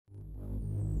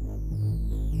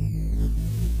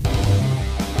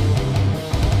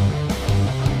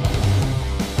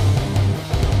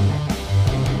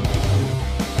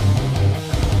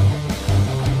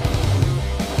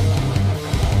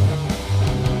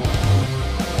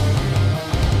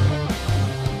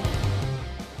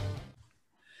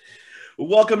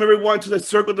Welcome everyone to the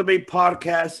Circle Debate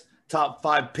Podcast. Top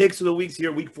 5 picks of the weeks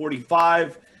here, week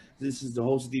 45. This is the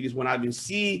host of DD's One Ivan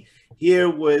C here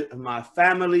with my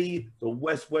family, the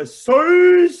West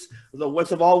Sirs, the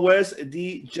West of all West,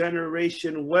 the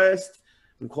Generation West.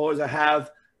 Of course, I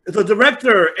have the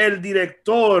director, El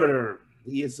Director.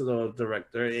 He is the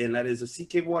director, and that is the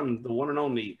CK1, the one and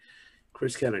only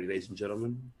Chris Kennedy, ladies and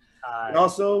gentlemen. Hi. And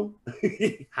also,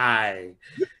 hi.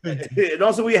 And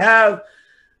also we have,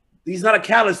 he's not a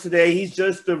callus today. He's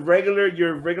just the regular,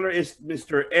 your regular is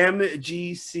Mr.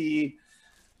 MGC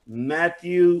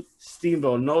Matthew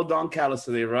Steamboat. No Don Callis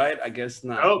today, right? I guess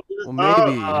not. Oh, Well,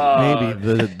 maybe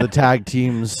the tag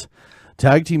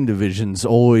team division's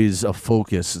always a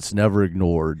focus. It's never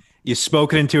ignored. You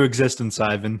spoke it into existence,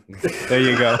 Ivan. There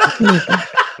you go.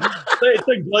 it's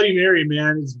like Bloody Mary,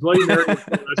 man. It's Bloody Mary.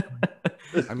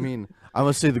 I mean, I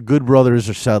must say the Good Brothers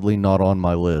are sadly not on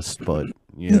my list, but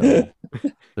you know,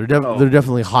 they're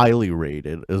definitely highly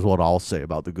rated, is what I'll say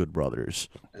about the Good Brothers.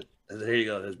 There you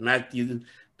go. There's Matthew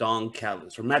Don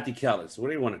Callis, or Matthew Callis. What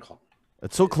do you want to call him?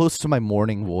 It's so close to my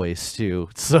morning voice too.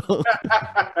 So,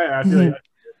 I feel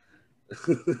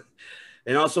like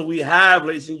and also we have,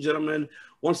 ladies and gentlemen,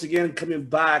 once again coming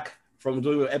back from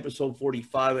doing episode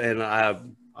 45, and I have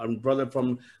our brother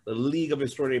from the League of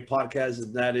Extraordinary Podcasts,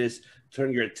 and that is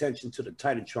turn your attention to the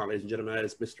Titantron, ladies and gentlemen. That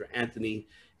is Mr. Anthony.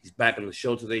 He's back on the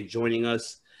show today, joining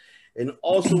us. And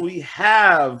also we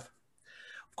have,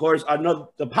 of course,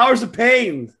 the Powers of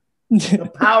Pain.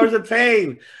 The Powers of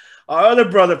Pain. Our other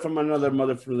brother from another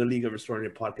mother from the League of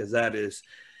Extraordinary Podcasts. That is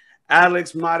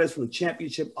Alex Mares from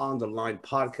Championship on the Line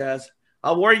podcast.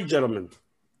 How are you, gentlemen?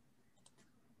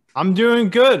 I'm doing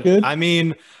good. I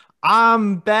mean,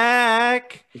 I'm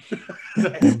back.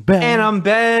 And I'm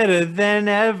better than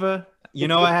ever. You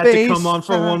know, I had to come on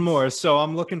for one more, so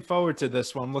I'm looking forward to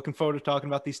this one. I'm looking forward to talking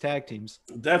about these tag teams.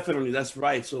 Definitely, that's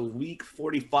right. So week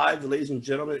 45, ladies and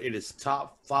gentlemen, it is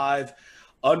top 5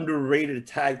 underrated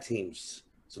tag teams.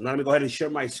 So now I'm going to go ahead and share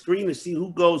my screen to see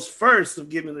who goes first of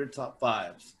giving their top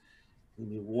 5s. Give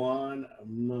me one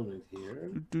moment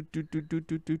here.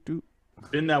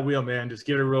 spin that wheel, man. Just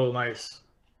get it real nice.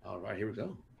 All right, here we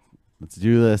go. let's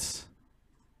do this.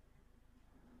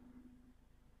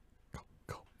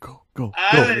 Go.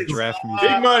 Alex, Draft music.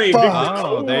 Big money. Big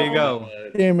Oh, there you go.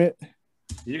 Damn it.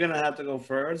 You're going to have to go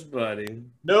first, buddy.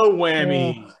 No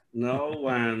whammy. No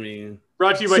whammy.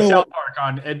 Brought to you by So- South Park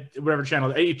on whatever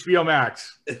channel, HBO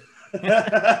Max.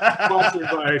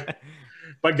 Sponsored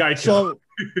by Guy So,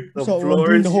 The so floor I'm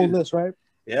doing is the whole yours. list, right?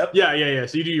 Yep. Yeah.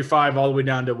 So you do your 5 all the way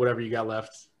down to whatever you got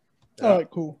left. All right,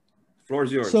 cool. Floor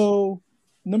is yours. So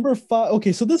number 5.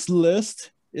 Okay, so this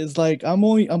list is like I'm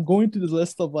going through the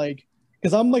list of like,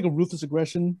 because I'm like a Ruthless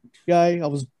Aggression guy.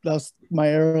 That's my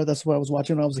era. That's what I was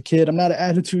watching when I was a kid. I'm not an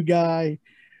Attitude guy.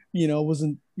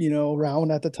 Wasn't around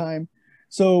at the time.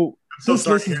 So so this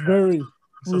sorry list to is hear that. very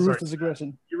so sorry. Ruthless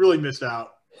Aggression. You really missed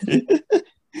out.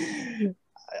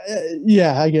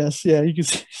 Yeah, I guess. Yeah, you can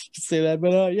say that.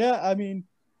 But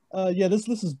this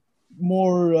list is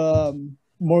more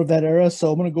of that era.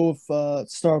 So I'm gonna go with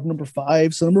star of number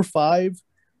 5. So number 5,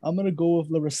 I'm gonna go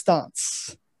with La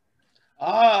Resistance.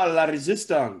 La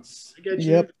Resistance. I get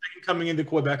you. Yep. Second coming into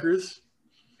Quebecers.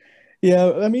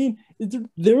 Yeah, I mean,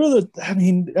 there were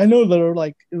I know there were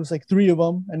it was 3 of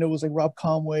them. I know it was Rob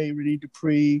Conway, Rene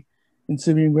Dupree, and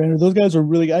Simeon Grander. Those guys are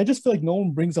really. I just feel like no one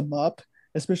brings them up,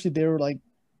 especially they were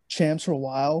champs for a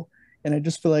while, and I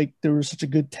just feel like they were such a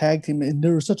good tag team, and they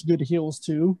were such good heels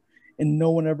too, and no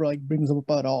one ever brings them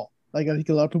up at all. I think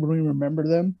a lot of people don't even remember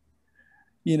them,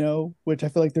 which I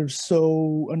feel like they're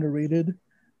so underrated.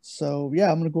 So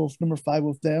yeah, I'm gonna go with number 5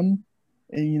 with them,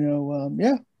 and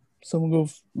so I'm gonna go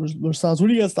with Resistance. What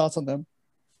are you guys' thoughts on them?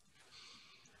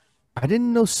 I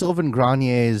didn't know Sylvain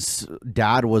Granier's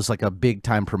dad was a big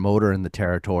time promoter in the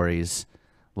territories.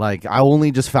 I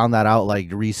only just found that out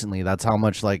recently. That's how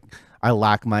much I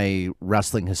lack my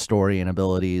wrestling historian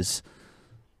abilities.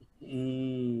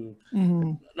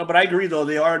 Mm-hmm. No, but I agree though,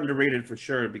 they are underrated for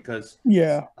sure because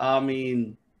Yeah,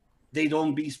 they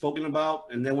don't be spoken about,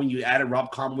 and then when you added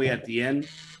Rob Conway at the end,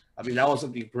 that was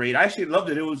something great. I actually loved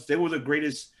it. They were the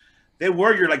greatest. They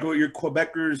were your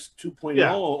Quebecers 2.0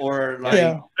 Yeah. or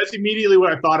That's immediately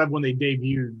what I thought of when they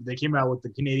debuted. They came out with the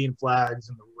Canadian flags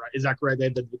and is that correct? They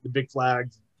had the big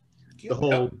flags. The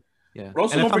whole. Yeah. Also, And don't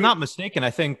if I'm forget- not mistaken,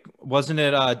 I think, wasn't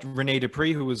it Rene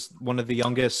Dupree who was one of the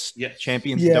youngest Yes.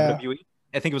 champions Yeah. in WWE?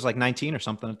 I think it was 19 or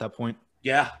something at that point.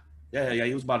 Yeah.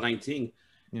 He was about 19.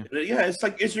 Yeah.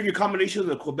 It's your combination of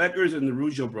the Quebecers and the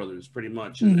Rougeau brothers, pretty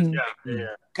much. Mhm. Yeah.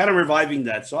 Kind of reviving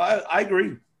that. So I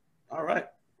agree. All right.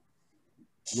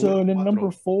 So then number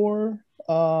 4,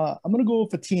 I'm gonna go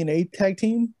with a TNA tag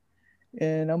team,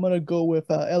 and I'm gonna go with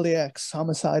LAX,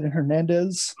 Homicide and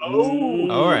Hernandez. Oh,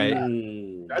 all right.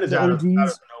 that is The out of OGs.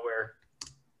 nowhere.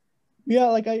 Yeah,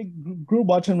 like I grew up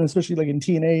watching them, especially like in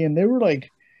TNA, and they were like,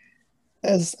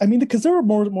 because there were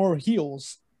more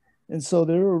heels, and so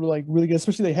they were like really good.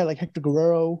 Especially they had like Hector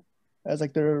Guerrero as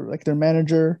like their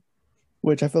manager,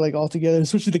 which I feel like altogether,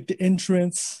 especially like the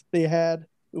entrance they had,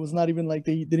 it was not even like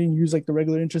they didn't use like the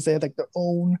regular entrance. They had like their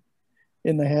own,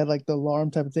 and they had like the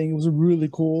alarm type of thing. It was really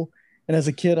cool. And as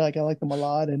a kid, like I liked them a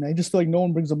lot, and I just feel like no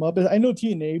one brings them up. I know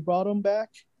TNA brought them back,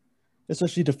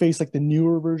 especially to face like the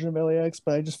newer version of LAX,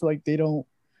 but I just feel like they don't.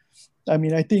 I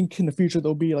mean, I think in the future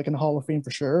they'll be like in the Hall of Fame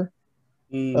for sure,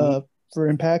 for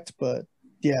Impact. But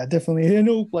yeah, definitely. I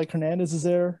know like Hernandez is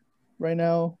there right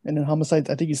now, and then Homicide.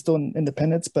 I think he's still in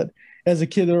Independence, but as a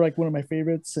kid, they're like one of my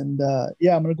favorites, and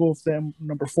yeah, I'm gonna go with them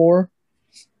number 4.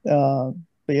 But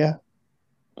yeah,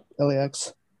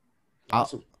 LAX.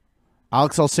 Awesome.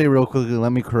 Alex, I'll say real quickly,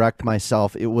 let me correct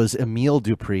myself. It was Emile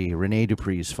Dupree, Rene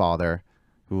Dupree's father,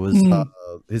 who was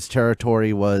his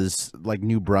territory was like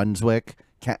New Brunswick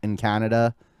in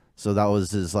Canada. So that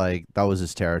was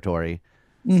his territory.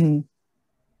 Mm-hmm.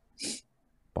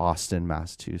 Boston,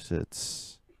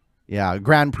 Massachusetts. Yeah,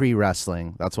 Grand Prix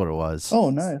Wrestling. That's what it was. Oh,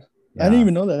 nice. Yeah. I didn't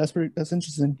even know that. That's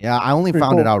interesting. Yeah, I only Pretty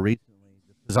found cool. it out recently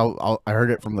because I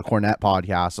heard it from the Cornette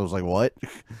podcast. I was like, what?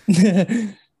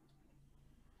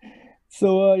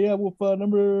 So yeah, with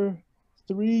number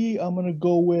 3, I'm gonna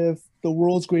go with the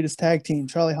world's greatest tag team,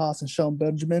 Charlie Haas and Shelton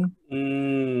Benjamin.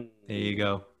 There you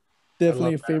go.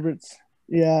 Definitely favorites.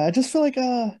 Yeah, I just feel like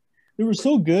they were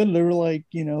so good. They were like,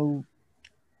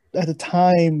 at the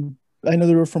time, I know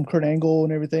they were from Kurt Angle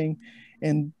and everything,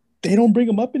 and they don't bring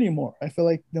them up anymore. I feel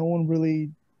like no one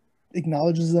really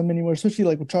acknowledges them anymore, especially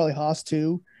like with Charlie Haas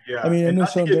too. Yeah, I mean, and I know not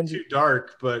to Shelton get too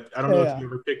dark, but I don't know Yeah. if you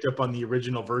ever picked up on the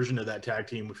original version of that tag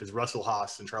team, which was Russell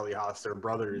Haas and Charlie Haas. They're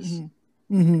brothers.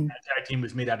 Mm-hmm. That tag team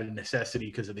was made out of necessity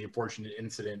because of the unfortunate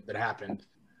incident that happened.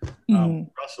 Mhm.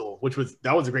 Russell,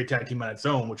 that was a great tag team on its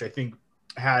own, which I think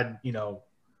had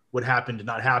what happened and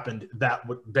not happened, that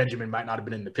Benjamin might not have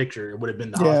been in the picture. It would have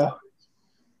been the Haas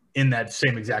in that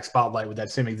same exact spotlight with that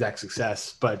same exact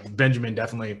success. But Benjamin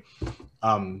definitely,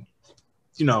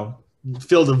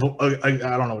 filled I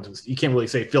don't know what it was. You can't really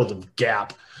say filled a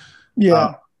gap.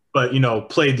 Yeah. But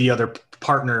played the other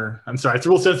partner. I'm sorry, it's a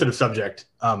real sensitive subject.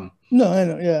 No, I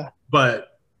know. Yeah.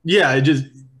 But yeah,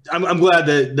 I'm glad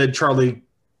that Charlie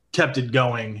kept it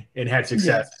going and had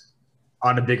success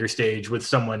on a bigger stage with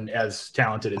someone as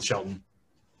talented as Shelton.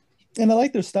 And I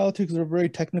like their style too because they're very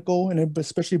technical, and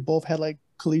especially both had like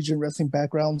collegiate wrestling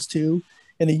backgrounds too,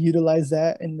 and they utilize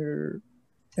that in their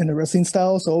wrestling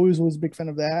style. So always was a big fan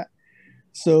of that.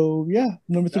 So yeah,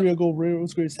 number 3, I'll go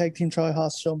World's Greatest Tag Team, Charlie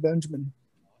Haas, Shelton Benjamin.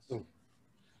 Awesome.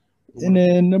 And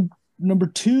then number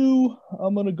 2,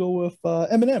 I'm gonna go with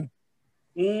Eminem.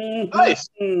 Nice.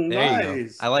 There you go.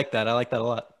 Nice. I like that. I like that a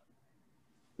lot.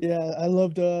 Yeah, I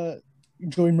loved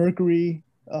Joey Mercury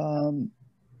and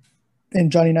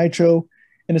Johnny Nitro,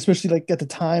 and especially like at the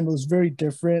time it was very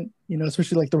different,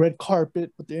 especially like the red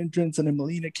carpet with the entrance, and then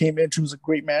Melina came in. She was a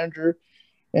great manager,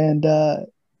 and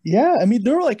yeah, I mean,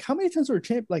 there were like, how many times were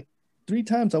champ? Like 3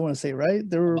 times, I want to say, right?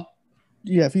 There were,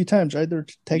 a few times, right? There were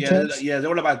tag champs. Yeah,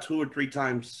 there were about 2 or 3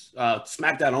 times.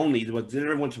 SmackDown only, but they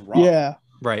never went to Raw. Yeah.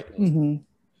 Right. Mm-hmm.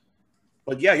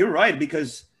 But yeah, you're right,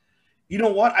 because you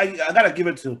know what? I gotta give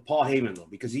it to Paul Heyman though,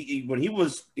 because he when he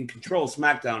was in control of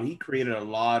SmackDown, he created a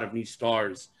lot of new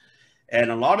stars,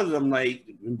 and a lot of them like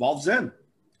involves them.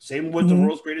 Same with the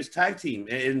world's greatest tag team,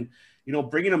 and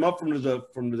bringing them up from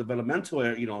the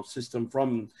developmental system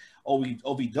from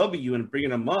OVW and bringing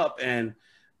them up, and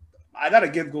I gotta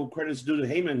give credits due to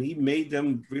Heyman. He made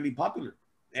them really popular,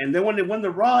 and then when they won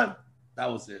the Raw, that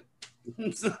was it.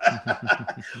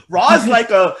 Raw is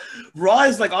like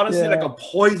honestly like a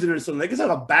poison or something. Like it's like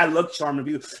a bad luck charm to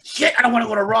people. Shit, I don't want to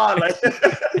go to Raw. Like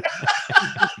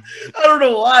I don't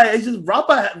know why. It's just Raw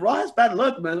has bad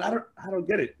luck, man. I don't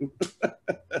get it.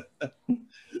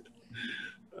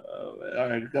 All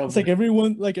right, go. It's like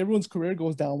everyone's career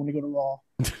goes down when they go to Raw.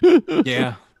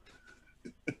 Yeah.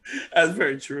 That's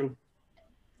very true.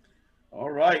 All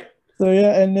right. So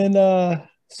yeah, and then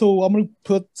so I'm gonna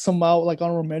put some out like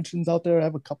honorable mentions out there. I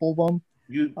have a couple of them.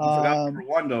 You forgot number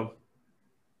 1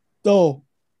 though.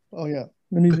 Oh yeah.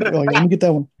 Let me get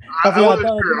that one. I wasn't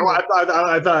sure.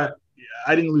 I thought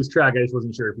I didn't lose track. I just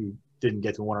wasn't sure if you didn't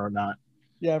get to one or not.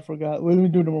 Yeah, I forgot. Let me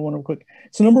do number 1 real quick.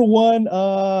 So number 1,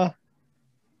 I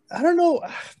don't know.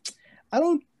 I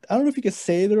don't know if you could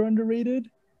say they're underrated.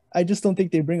 I just don't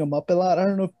think they bring them up a lot. I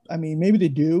don't know. Maybe they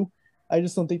do. I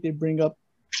just don't think they bring up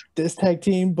this tag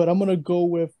team, but I'm gonna go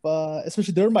with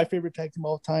especially they're my favorite tag team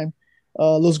all time,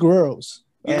 Los Guerreros.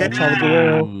 Chavo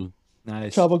Guerrero,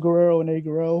 nice. Chavo Guerrero and Eddie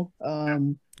Guerrero.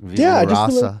 Viva I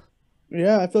just feel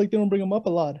Raza. I feel like they don't bring them up a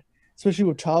lot, especially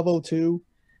with Chavo too.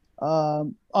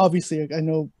 Obviously, I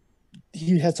know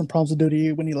he had some problems with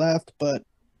WWE when he left, but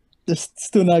there's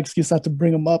still no excuse not to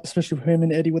bring him up, especially for him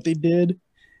and Eddie, what they did.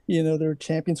 You know, they were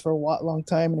champions for a long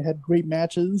time and had great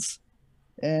matches.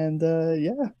 And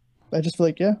I just feel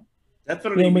like,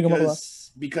 definitely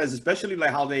because especially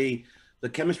like how the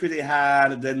chemistry they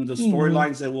had, and then the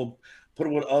storylines that will put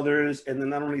with others, and then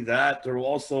not only that, there were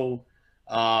also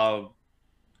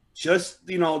just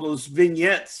those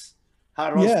vignettes. How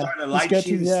it all started, light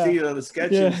sheet steel, the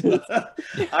sketches. Yeah.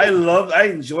 I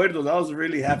enjoyed those. I was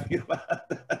really happy about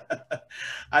it.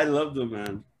 I loved them,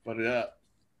 man. But yeah.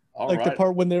 The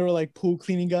part when they were like pool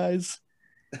cleaning guys.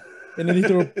 And then they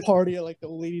threw a party at like the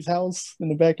old lady's house in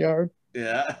the backyard.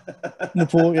 Yeah. In the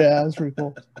pool. Yeah, that's pretty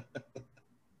cool.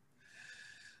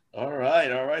 All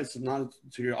right. So now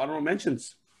to your honorable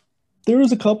mentions. There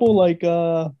was a couple like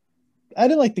I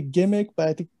didn't like the gimmick, but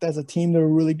I think as a team they were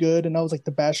really good, and that was like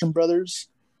the Basham brothers.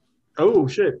 Oh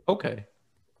shit! Okay.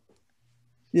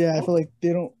 Yeah, I feel like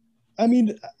they don't. I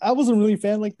mean, I wasn't really a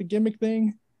fan like the gimmick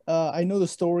thing. I know the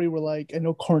story where like I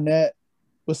know Cornette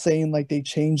was saying like they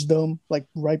changed them like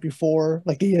right before,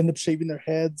 like they ended up shaving their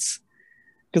heads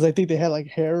because I think they had like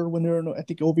hair when they were in I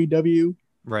think OVW.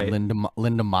 Right.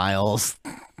 Linda Miles.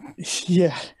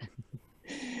 Yeah.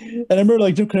 And I remember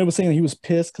like Jim Cornette was saying that he was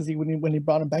pissed because when he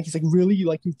brought him back, he's like, really?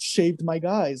 Like you shaved my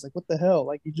guys? Like what the hell?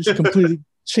 Like you just completely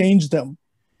changed them.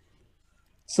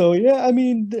 So yeah, I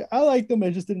mean, I liked them. I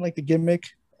just didn't like the gimmick.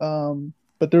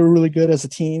 But they were really good as a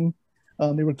team.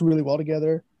 They worked really well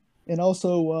together. And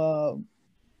also,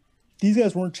 these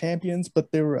guys weren't champions, but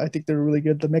I think they were really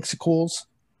good. The Mexicools.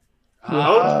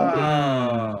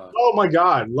 Oh my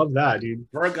God, love that, dude.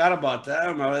 Forgot about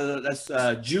them. That's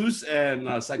Juice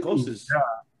and Psychosis. Yeah.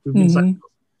 Mm-hmm.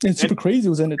 And Super Crazy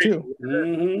was in it too.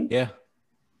 Mm-hmm. Yeah,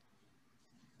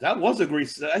 that was a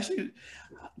great. Actually,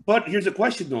 but here's a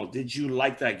question though: did you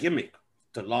like that gimmick,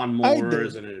 the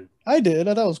lawnmowers I did.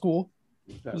 I thought it was cool.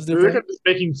 Okay. It was They're just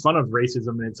making fun of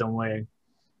racism in its own way.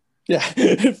 Yeah,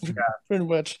 pretty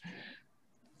much.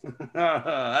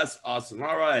 That's awesome.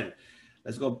 All right,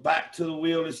 let's go back to the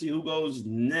wheel to see who goes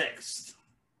next.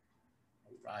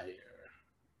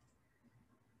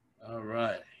 All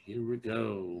right, here we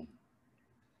go.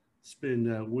 Spin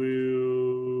that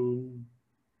wheel.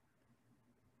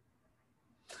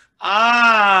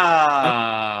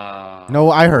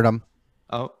 No, I heard him.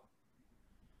 Oh.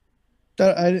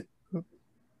 Did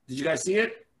you guys see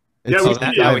it? Yeah, we see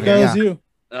it. That was you.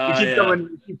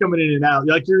 You keep coming in and out.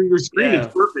 Like your screen is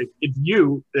perfect. It's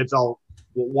you that's all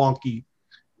wonky.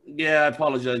 Yeah, I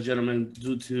apologize, gentlemen,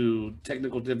 due to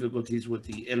technical difficulties with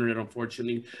the internet,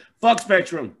 unfortunately. Fuck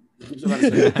Spectrum.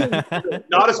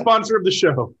 Not a sponsor of the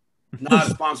show. Not a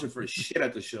sponsor for shit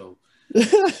at the show.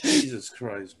 Jesus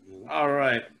Christ, man. All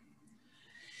right.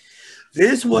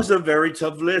 This was a very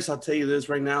tough list. I'll tell you this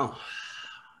right now.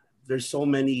 There's so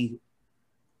many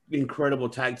incredible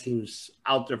tag teams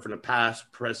out there from the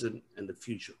past, present, and the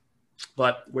future.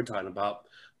 But we're talking about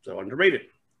the underrated.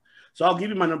 So I'll give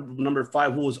you my number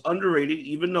 5, who was underrated,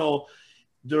 even though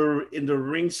they're in the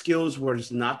ring skills were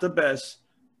just not the best,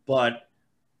 but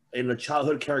in the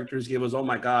childhood characters gave us, oh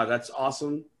my God, that's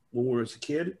awesome when we were a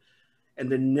kid.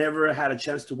 And they never had a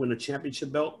chance to win a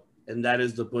championship belt, and that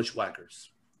is the Bushwhackers.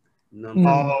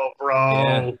 Oh, bro.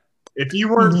 Yeah. If you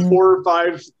weren't 4 or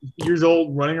 5 years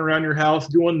old running around your house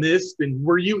doing this, then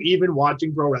were you even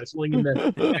watching pro wrestling? In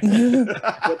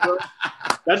that?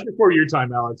 That's before your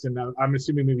time, Alex. And I'm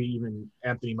assuming maybe even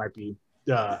Anthony might be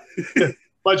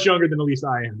much younger than at least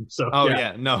I am. So,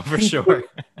 no, for sure.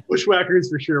 Bushwhackers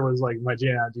for sure was like my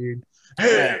jam, dude.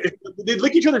 Hey, they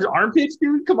lick each other's armpits,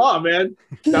 dude. Come on, man.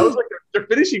 That was like their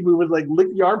finishing move was like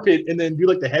lick the armpit and then do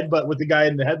like the headbutt with the guy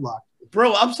in the headlock.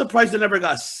 Bro, I'm surprised they never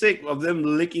got sick of them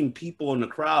licking people in the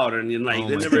crowd, and like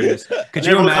they never. Could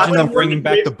you imagine them bringing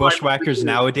back the Bushwhackers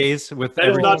nowadays with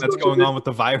everything that's going on with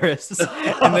the virus,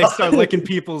 and they start licking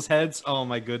people's heads? Oh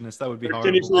my goodness, that would be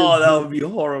horrible. Oh, that would be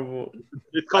horrible.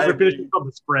 It's called their finish called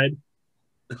the spread.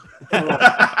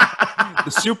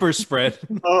 The super spread.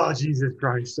 Oh Jesus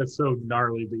Christ, that's so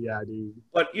gnarly, but yeah, dude.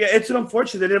 But yeah, it's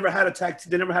unfortunate they never had a tag.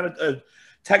 They never had a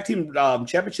tag team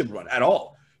championship run at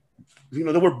all. You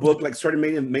know, they were booked like certain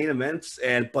main events,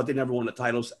 but they never won the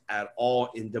titles at all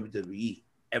in WWE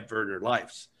ever in their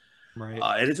lives. Right.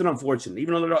 And it's an unfortunate.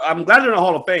 Even though I'm glad they're in the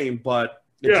Hall of Fame, but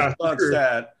it sucks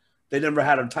that they never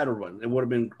had a title run. It would have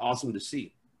been awesome to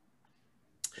see.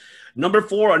 Number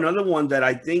 4, another one that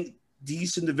I think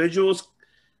these individuals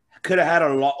could have had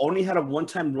only had a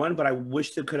one-time run, but I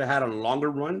wish they could have had a longer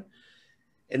run.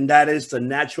 And that is the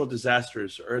natural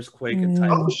disasters, earthquake and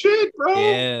titles. Oh shit, bro!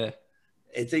 Yeah,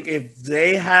 I think if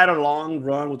they had a long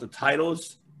run with the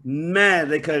titles, man,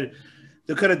 they could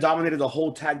have dominated the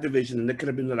whole tag division, and they could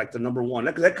have been like the number one.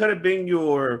 That could have been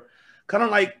your kind of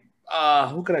like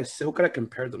who could I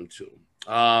compare them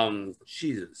to?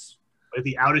 Jesus, Like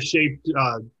the out of shape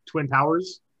Twin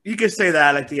Towers. You could say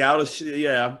that, like the out of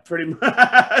yeah, pretty much.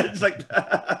 It's like,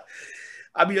 I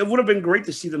mean, it would have been great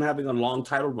to see them having a long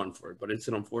title run for it, but it's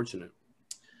an unfortunate.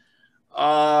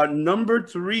 Number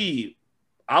 3,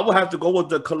 I will have to go with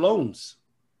the Colognes.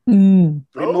 Primo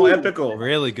Epico.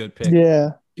 Really good pick.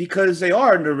 Yeah, because they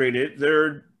are underrated.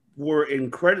 They're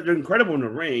incredible in the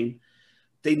ring.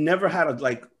 They never had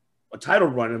a title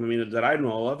run. I mean, that I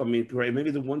know of. I mean, maybe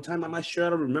the one time, I'm not sure.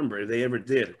 I don't remember if they ever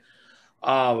did.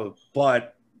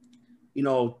 But you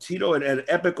know, Tito and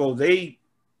Epico,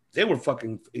 they were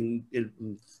fucking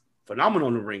phenomenal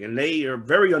in the ring, and they are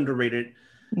very underrated.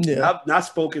 Yeah, not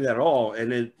spoken at all.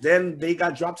 And then they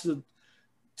got dropped to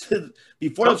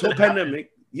before this whole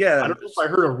pandemic. Yeah, I don't know if I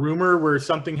heard a rumor where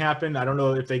something happened. I don't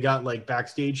know if they got like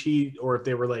backstage heat or if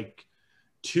they were like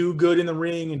too good in the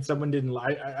ring and someone didn't.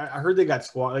 I heard they got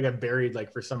they got buried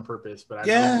like for some purpose. But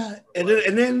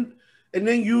and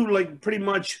then you like pretty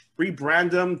much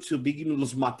rebrand them to being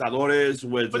Los Matadores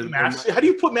with masks. How do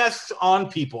you put masks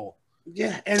on people?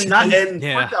 Yeah, and not and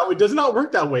yeah. It does not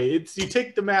work that way. It's you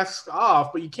take the masks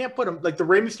off, but you can't put them. Like the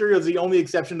Rey Mysterio is the only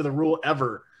exception to the rule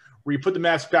ever, where you put the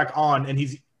mask back on and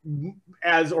he's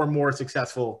as or more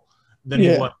successful than he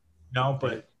was. No,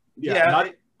 but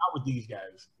not with these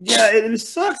guys. Yeah, and it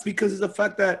sucks because of the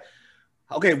fact that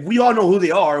we all know who they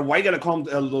are. Why you gotta call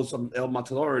them Los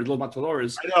Matadores?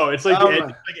 I know it's like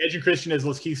Edge and Christian as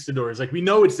Los Conquistadors. Like we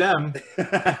know it's them. The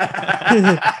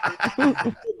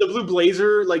blue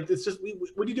blazer, like it's just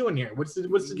what are you doing here? What's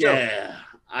the joke? Yeah,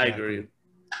 I agree.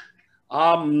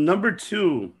 Number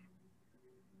 2,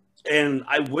 and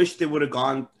I wish they would have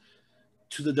gone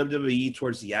to the WWE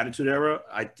towards the Attitude Era.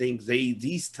 I think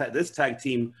this tag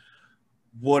team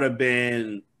would have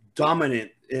been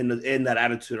dominant in that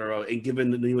Attitude Era and given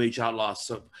the New Age Outlaws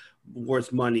some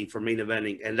worth money for main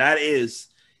eventing, and that is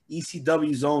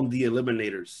ECW's own The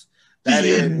Eliminators. That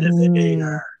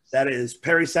is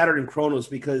Perry Saturn and Kronos,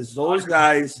 because those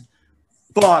guys,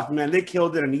 fuck man, they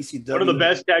killed it in ECW. One of the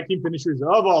best tag team finishers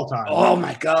of all time. Oh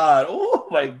my god!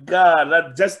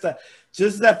 That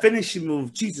just that finishing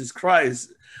move, Jesus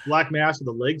Christ! Black Mass with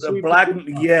the leg sweep.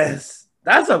 Yes.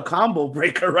 That's a combo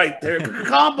breaker right there.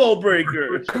 Combo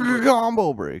breaker.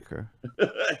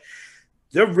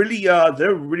 They're really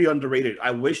underrated. I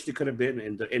wish they could have been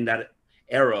in that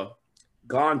era,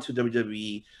 gone to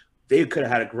WWE. They could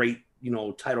have had a great,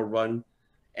 title run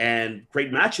and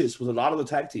great matches with a lot of the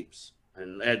tag teams.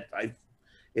 And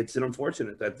it's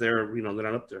unfortunate that they're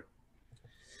not up there.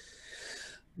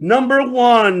 Number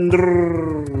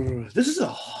 1. This is a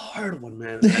hard one,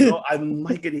 man. I know I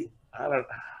might get it. I don't.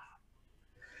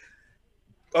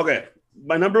 Okay,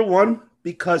 my number 1,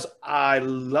 because I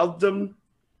love them.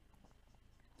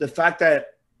 The fact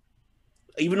that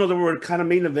even though they were kind of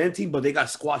main eventing, but they got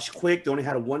squashed quick. They only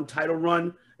had a 1 title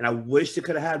run, and I wish they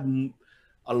could have had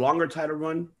a longer title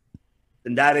run.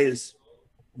 And that is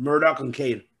Murdoch and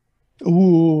Cade.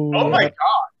 Ooh. Oh my god.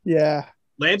 Yeah.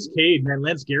 Lance Cade, man.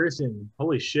 Lance Garrison.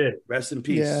 Holy shit. Rest in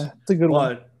peace. Yeah, it's a good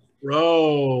one.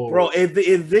 Bro, if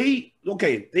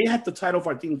they had the title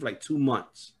for I think for like 2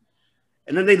 months.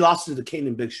 And then they lost to the Kane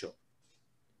and Big Show.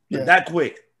 That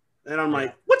quick. And I'm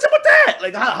like, what's up with that?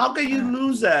 Like, how can you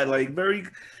lose that? Like,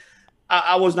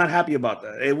 I was not happy about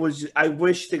that. I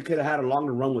wish they could have had a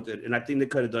longer run with it. And I think they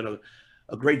could have done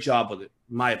a great job with it,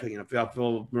 in my opinion. I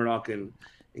feel Murdoch and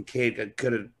Cade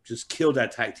could have just killed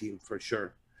that tag team for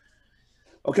sure.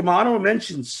 Okay, my honorable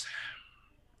mentions.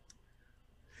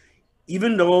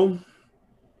 Even though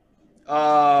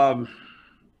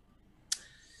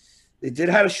they did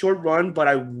have a short run, but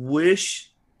I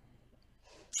wish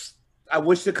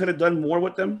they could have done more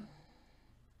with them.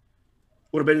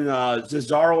 Would have been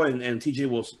Cesaro and TJ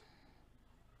Wilson.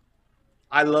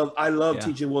 I love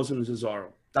TJ Wilson and Cesaro.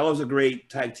 That was a great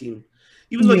tag team.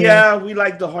 Even though, we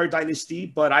like the Hart Dynasty,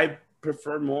 but I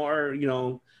prefer more,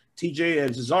 TJ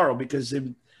and Cesaro because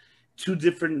they're 2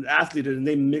 different athletes and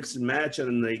they mix and match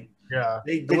and their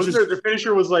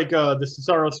finisher was like the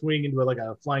Cesaro swing into like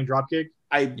a flying drop kick.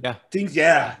 I think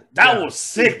that was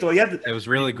sick though. It was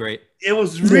really great. It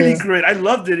was really great. I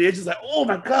loved it. It's just like, oh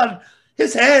my god,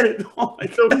 his head. Oh my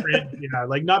so cringe.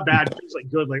 Like not bad, it's like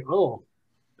good. Like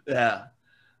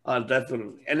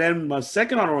definitely. And then my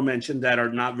second honorable mention that are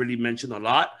not really mentioned a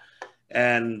lot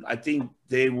And I think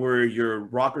they were your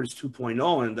Rockers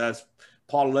 2.0, and that's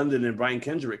Paul London and Brian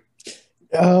Kendrick.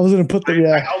 I was going to put them,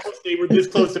 I almost, they were this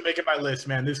close to making my list,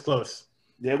 man. This close.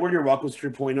 They were your Rockers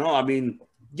 3.0. I mean,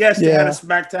 yes, they had a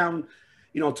SmackDown,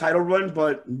 title run,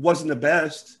 but wasn't the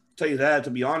best. I'll tell you that, to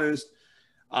be honest.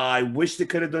 I wish they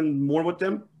could have done more with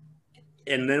them.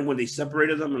 And then when they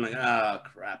separated them, I'm like,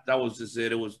 crap. That was just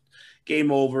it. It was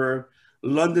game over.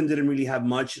 London didn't really have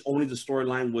much. Only the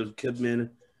storyline was Kidman.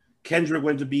 Kendrick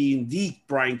went to be the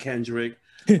Brian Kendrick.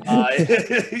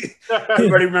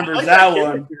 Everybody remembers that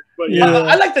one. But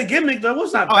I like the gimmick. That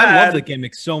was not bad. I love the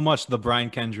gimmick so much, the Brian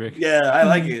Kendrick. Yeah, I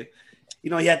like it. He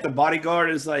had the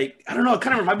bodyguard. It's like, I don't know. It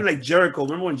kind of reminded me like Jericho.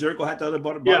 Remember when Jericho had the other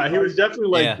bodyguard? Yeah, he was definitely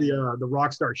like the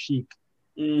Rockstar Chic.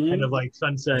 Kind of like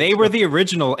Sunset. They were the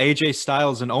original AJ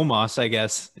Styles and Omos, I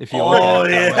guess. If you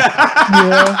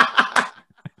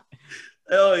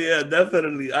Hell yeah,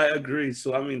 definitely. I agree.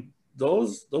 So I mean,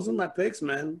 those are my picks,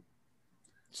 man.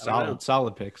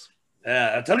 Solid picks.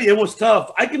 Yeah, I tell you, it was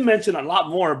tough. I can mention a lot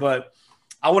more, but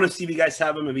I want to see if you guys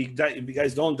have them. If you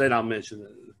guys don't, then I'll mention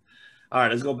it. All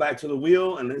right, let's go back to the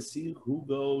wheel and let's see who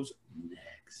goes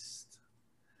next.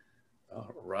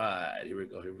 All right, here we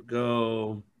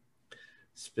go.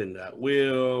 Spin that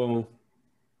wheel.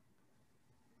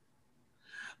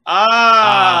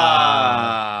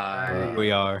 Here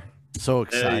we are. So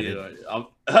excited.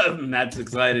 Matt's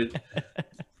excited.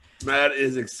 Matt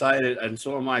is excited, and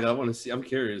so am I. I want to see. I'm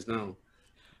curious now.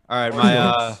 All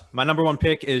right, my number one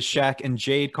pick is Shaq and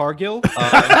Jade Cargill. Hey,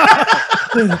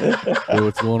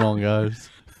 what's going on,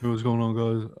 guys? Hey, what's going on,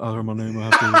 guys? I heard my name. I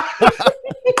have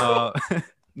to.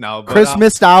 No, but, Chris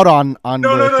missed out on. No.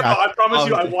 I promise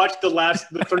you, I watched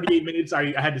the 38 minutes.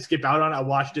 I had to skip out on. I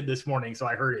watched it this morning, so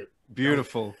I heard it.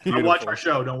 Beautiful. I watch our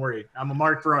show. Don't worry. I'm a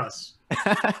mark for us.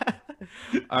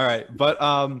 All right,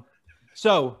 but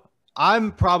so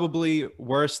I'm probably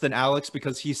worse than Alex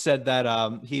because he said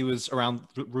that he was around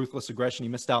Ruthless Aggression. He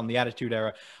missed out on the Attitude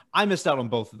Era. I missed out on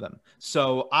both of them.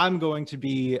 So I'm going to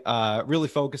be really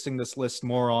focusing this list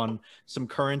more on some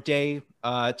current day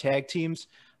tag teams.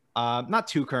 Not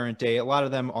too current day. A lot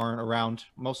of them aren't around.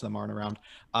 Most of them aren't around.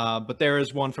 But there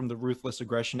is one from the Ruthless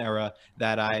Aggression era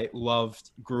that I loved,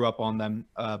 grew up on them,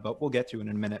 but we'll get to in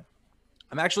a minute.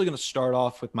 I'm actually going to start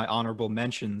off with my honorable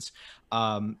mentions.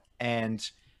 And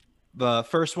the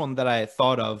first one that I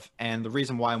thought of, and the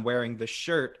reason why I'm wearing this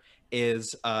shirt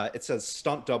is it says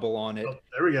stunt double on it. Oh,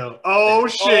 there we go. Oh,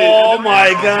 shit. Oh,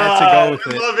 my God. I had to go with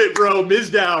I love it, bro.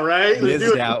 Mizdow, right? Miz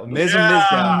and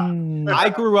Mizdow. I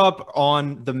grew up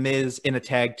on the Miz in a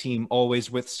tag team, always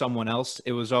with someone else.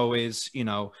 It was always,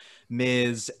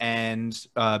 Miz and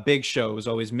Big Show. It was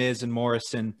always Miz and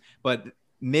Morrison. But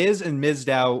Miz and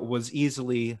Mizdow was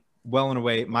easily, well and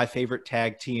away, my favorite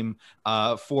tag team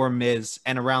for Miz.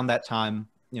 And around that time,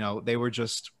 they were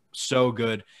just so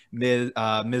good.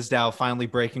 Mizdow finally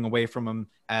breaking away from him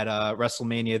at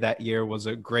WrestleMania that year was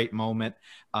a great moment.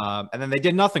 And then they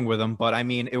did nothing with him, but I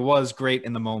mean, it was great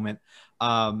in the moment.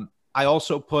 I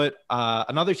also put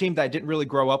another team that I didn't really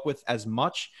grow up with as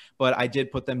much, but I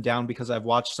did put them down because I've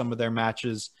watched some of their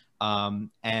matches and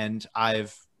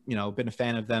I've, been a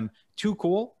fan of them. Too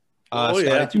Cool,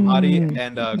 Scotty Too Hotty,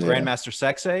 and Grandmaster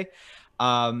Sexay.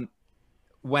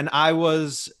 When I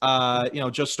was,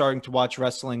 just starting to watch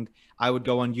wrestling, I would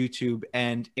go on YouTube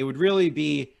and it would really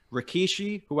be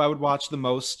Rikishi, who I would watch the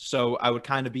most. So I would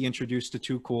kind of be introduced to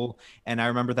Too Cool. And I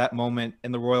remember that moment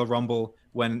in the Royal Rumble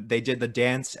when they did the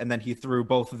dance and then he threw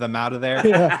both of them out of there.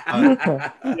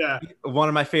 One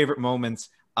of my favorite moments.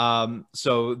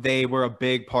 So they were a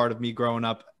big part of me growing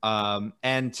up.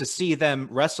 And to see them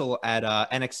wrestle at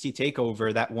NXT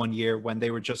TakeOver that one year when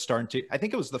they were just starting to, I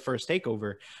think it was the first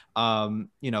TakeOver,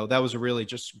 that was a really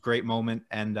just great moment.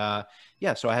 And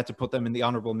so I had to put them in the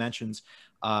honorable mentions.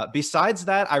 Besides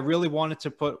that, I really wanted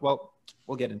to put, well,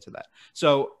 we'll get into that.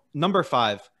 So number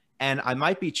 5, and I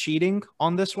might be cheating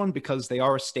on this one because they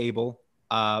are a stable,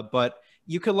 but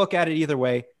you could look at it either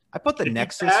way. I put the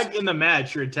Nexus. Tag in the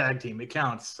match, you're a tag team. It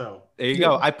counts. So there you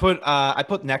go. I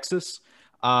put Nexus.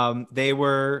 They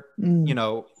were,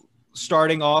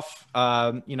 starting off,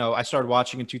 I started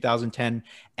watching in 2010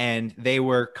 and they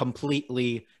were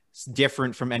completely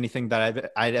different from anything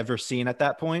that I'd ever seen at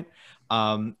that point.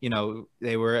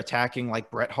 They were attacking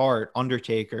like Bret Hart,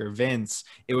 Undertaker, Vince.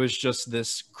 It was just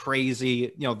this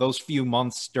crazy, those few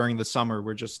months during the summer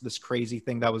were just this crazy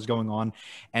thing that was going on.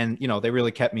 And, they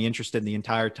really kept me interested the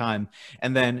entire time.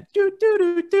 And then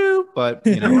but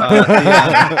his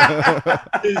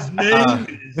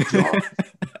name is John.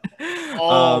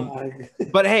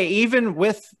 But hey, even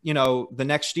with, the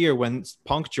next year when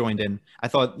Punk joined in, I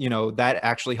thought, that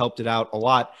actually helped it out a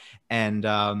lot. And,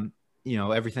 you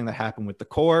know, everything that happened with the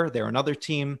Core. They're another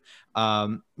team.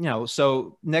 You know,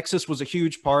 so Nexus was a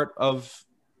huge part of,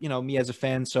 you know, me as a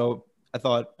fan. So I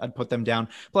thought I'd put them down.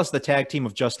 Plus the tag team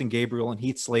of Justin Gabriel and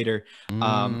Heath Slater.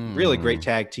 Really great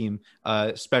tag team,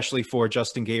 especially for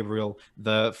Justin Gabriel.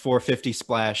 The 450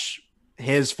 splash,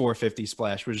 his 450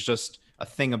 splash was just a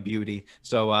thing of beauty.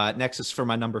 So Nexus for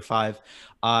my number 5.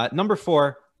 Number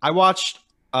 4, I watched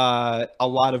a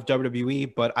lot of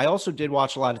WWE, but I also did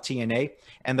watch a lot of TNA,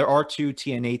 and there are 2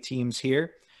 TNA teams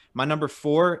here. My number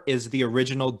 4 is the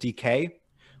original DK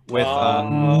with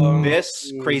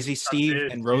Biss, Crazy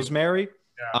Steve, and Rosemary.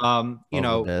 You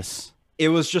know, it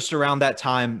was just around that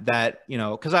time that, you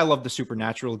know, because I love the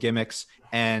Supernatural gimmicks,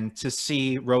 and to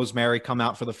see Rosemary come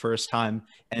out for the first time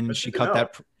and she cut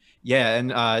that. Yeah,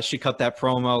 and she cut that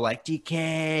promo like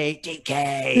DK.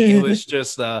 It was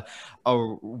just a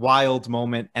wild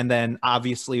moment. And then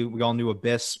obviously we all knew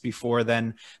Abyss before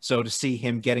then. So to see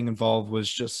him getting involved was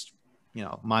just, you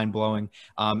know, mind blowing.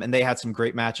 And they had some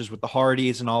great matches with the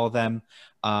Hardys and all of them.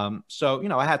 So, you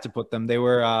know, I had to put them. They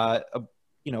were,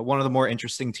 you know, one of the more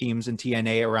interesting teams in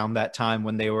TNA around that time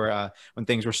when they were when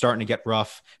things were starting to get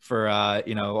rough for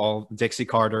you know, all Dixie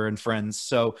Carter and friends.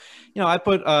 So, you know, I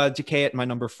put Decay at my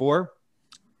number 4.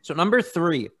 So number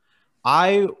 3,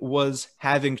 I was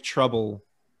having trouble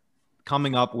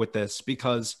coming up with this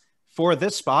because for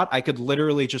this spot I could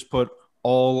literally just put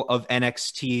all of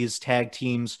NXT's tag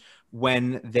teams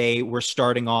when they were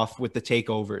starting off with the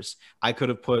takeovers. I could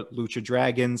have put Lucha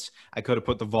Dragons. I could have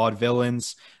put the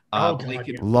Vaudevillains. Love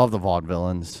the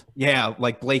Vaudevillains. Yeah,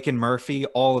 like Blake and Murphy,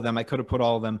 all of them. I could have put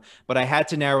all of them, but I had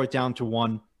to narrow it down to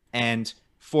one. And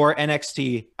for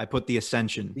NXT, I put the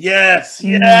Ascension. Yes.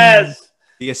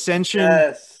 The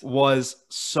Ascension was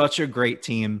such a great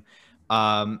team.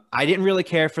 I didn't really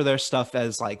care for their stuff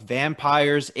as like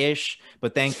vampires-ish,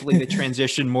 but thankfully they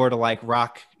transitioned more to like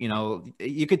rock. You know,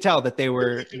 you could tell that they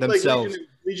were themselves. Like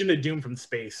Legion of Doom from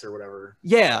space or whatever.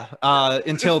 Yeah,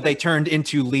 until they turned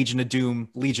into Legion of Doom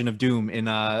in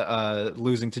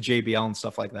losing to JBL and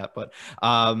stuff like that. But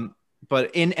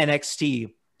in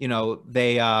NXT, you know,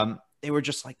 they were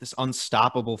just like this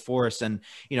unstoppable force. And,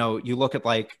 you know, you look at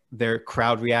like their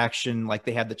crowd reaction, like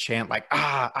they had the chant like,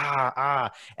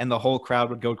 and the whole crowd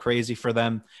would go crazy for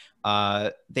them.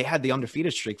 They had the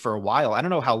undefeated streak for a while. I don't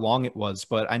know how long it was,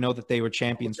 but I know that they were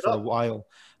champions for a while.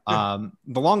 The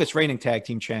longest reigning tag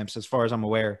team champs, as far as I'm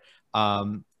aware.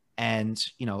 And,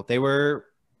 you know, they were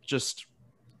just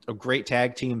a great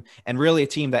tag team and really a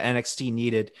team that NXT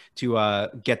needed to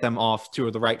get them off to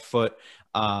the right foot.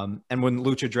 And when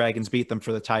Lucha Dragons beat them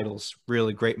for the titles,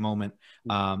 really great moment.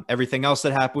 Everything else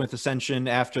that happened with Ascension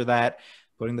after that,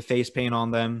 putting the face paint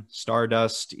on them,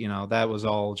 Stardust, you know, that was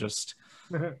all just,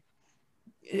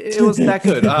 it wasn't that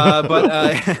good.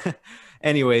 But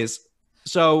anyways,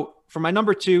 so for my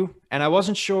number 2, and I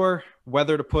wasn't sure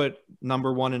whether to put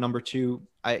number 1 and number 2.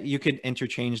 You could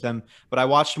interchange them, but I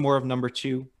watched more of number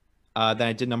 2 than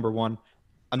I did number 1.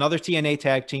 Another TNA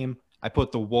tag team, I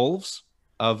put the Wolves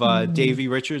of Davey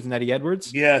Richards and Eddie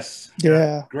Edwards. Yes.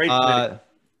 Yeah. Great.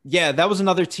 Yeah, that was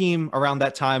another team around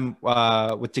that time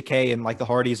with Decay and like the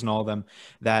Hardys and all of them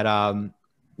that,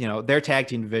 you know, their tag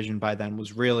team division by then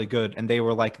was really good. And they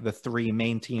were like the 3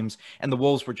 main teams, and the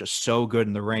Wolves were just so good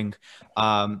in the ring.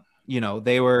 You know,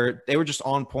 they were just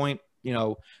on point, you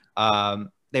know.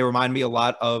 They remind me a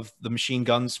lot of the Machine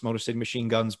Guns, Motor City Machine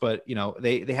Guns, but, you know,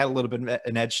 they had a little bit of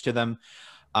an edge to them.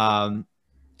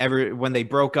 When they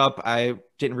broke up, I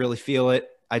didn't really feel it.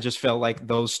 I just felt like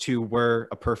those 2 were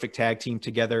a perfect tag team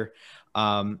together.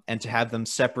 And to have them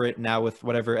separate now with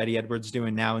whatever Eddie Edwards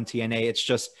doing now in TNA, it's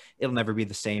just, it'll never be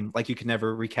the same. Like you can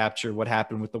never recapture what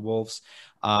happened with the Wolves.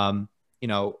 You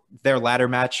know, their ladder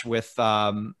match with,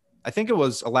 I think it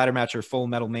was a ladder match or Full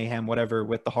Metal Mayhem, whatever,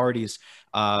 with the Hardys.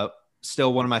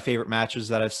 Still one of my favorite matches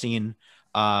that I've seen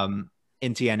in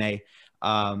TNA.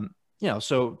 You know,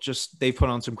 so just they've put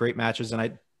on some great matches, and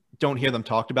I don't hear them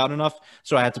talked about enough,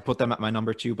 so I had to put them at my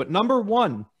number 2. But number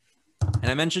 1,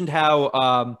 and I mentioned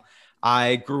how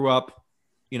I grew up,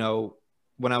 you know,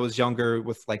 when I was younger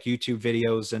with like YouTube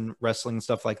videos and wrestling and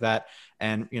stuff like that.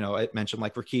 And, you know, I mentioned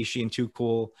like Rikishi and Too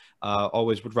Cool,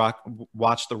 always would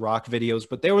watch the Rock videos.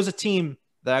 But there was a team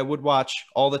that I would watch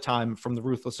all the time from the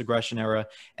Ruthless Aggression era,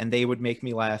 and they would make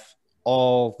me laugh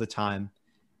all the time.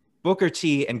 Booker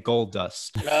T and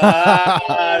Goldust.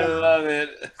 I love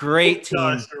it. Great team.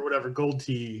 Or whatever, Gold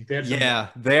T. Yeah,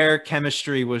 their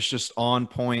chemistry was just on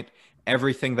point.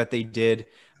 Everything that they did.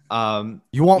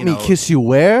 You want me to kiss you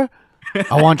where?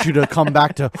 I want you to come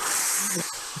back to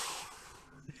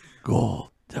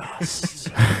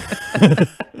Goldust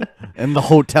in the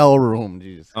hotel room.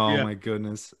 Jesus. Oh my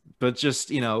goodness. but just,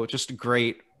 just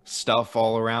great stuff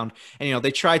all around. And,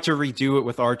 they tried to redo it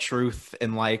with R-Truth,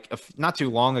 and like not too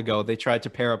long ago, they tried to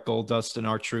pair up Goldust and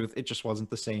R-Truth. It just wasn't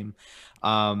the same.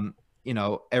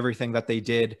 Everything that they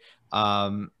did,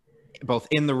 both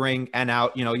in the ring and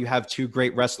out, you have two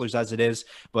great wrestlers as it is,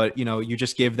 but you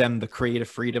just give them the creative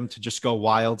freedom to just go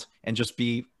wild and just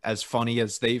be as funny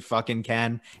as they fucking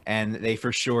can. And they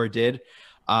for sure did.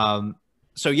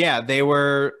 So yeah, they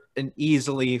were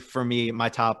easily for me, my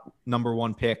top number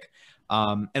one pick.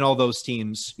 And all those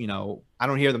teams, I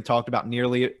don't hear them talked about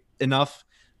nearly enough.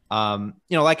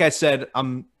 Like I said,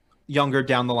 I'm younger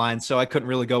down the line, so I couldn't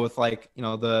really go with like,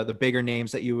 the bigger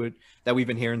names that we've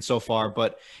been hearing so far.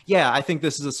 But yeah, I think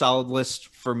this is a solid list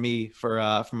for me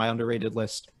for my underrated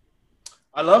list.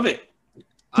 I love it.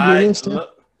 I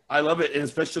love it, and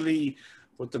especially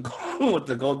with the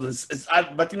golden. I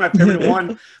think my favorite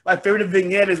one, my favorite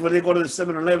vignette is when they go to the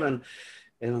 7-Eleven,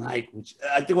 and like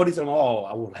I think what he's on all,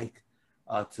 I would like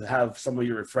to have some of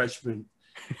your refreshment,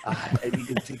 and you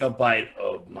can take a bite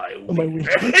of my wiener.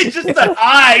 It's just the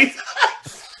eyes.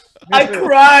 I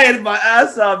cried my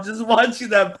ass off just watching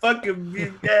that fucking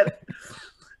vignette.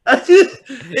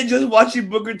 And just watching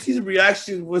Booker T's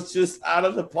reaction was just out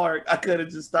of the park. I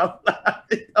couldn't just stop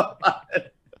laughing about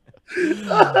it.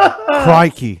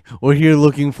 Crikey, we're here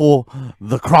looking for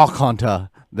the Croc Hunter,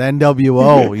 the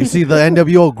NWO. You see the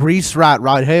NWO grease rat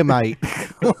right here, mate.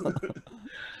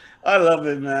 I love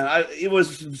it, man. It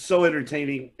was so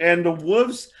entertaining. And the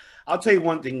Wolves, I'll tell you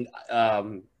one thing.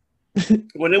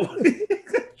 When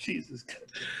it Jesus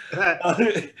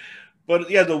but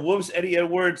yeah, the Wolves, Eddie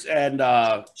Edwards, and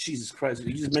Jesus Christ,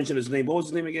 you just mentioned his name. What was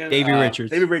his name again? Davey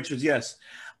Richards. Davey Richards, yes.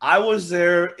 I was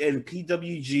there in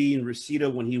PWG in Reseda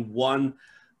when he won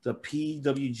the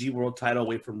PWG World Title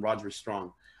away from Roger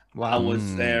Strong. Wow. I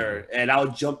was there, and I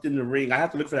jumped in the ring. I have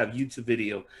to look for that YouTube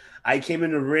video. I came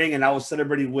in the ring, and I was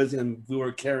celebrating with him. We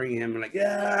were carrying him, and like,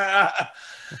 yeah.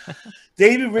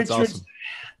 Davey Richards. Awesome.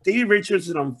 Davey Richards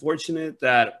is unfortunate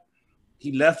that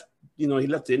he left. He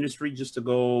left the industry just to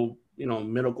go,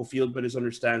 medical field, but his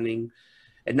understanding,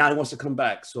 and now he wants to come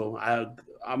back. So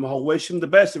I'm gonna wish him the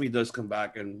best if he does come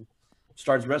back and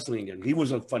starts wrestling again. He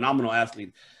was a phenomenal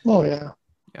athlete. Oh yeah.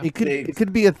 It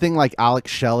could be a thing like Alex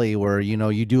Shelley where,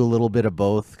 you do a little bit of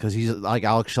both, because he's like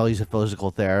Alex Shelley's a physical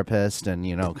therapist and,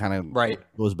 kind of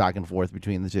goes back and forth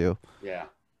between the two. Yeah.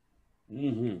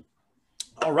 Mm-hmm.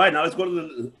 All right, now let's go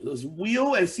to the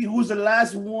wheel and see who's the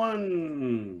last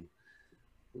one.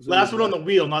 Last one on the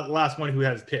wheel, not the last one who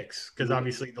has picks, because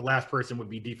obviously the last person would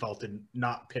be defaulted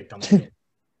not picked on the wheel.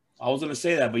 I was going to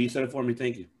say that, but you said it for me.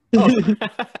 Thank you.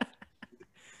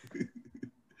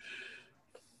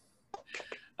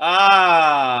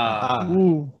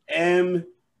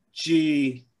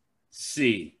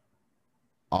 MGC.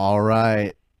 All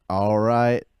right.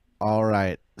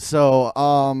 So,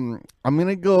 I'm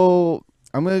gonna go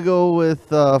with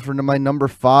for my number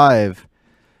 5.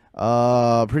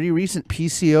 Pretty recent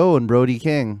PCO and Brody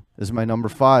King is my number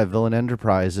 5. Villain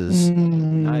Enterprises.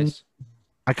 Nice.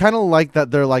 I kind of like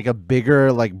that they're like a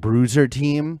bigger like bruiser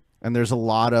team, and there's a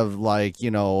lot of like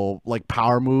like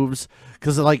power moves,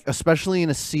 because like especially in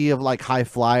a sea of like high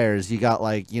flyers, you got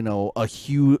like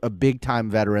a big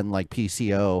time veteran like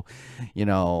PCO,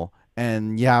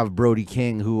 and you have Brody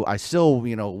King, who I still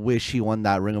wish he won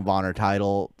that Ring of Honor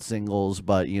title singles,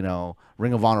 but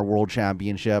Ring of Honor World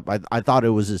Championship. I thought it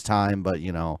was his time, but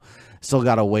still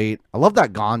gotta wait. I love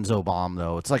that Gonzo bomb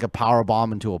though. It's like a power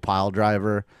bomb into a pile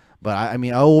driver. But I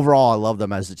mean, overall, I love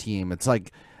them as a team. It's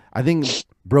like, I think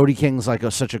Brody King's like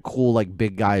such a cool, like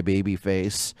big guy baby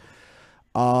face.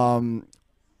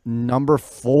 Number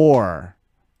 4,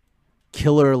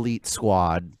 Killer Elite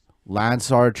Squad,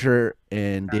 Lance Archer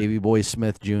and Davey Boy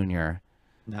Smith Jr.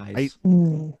 Nice.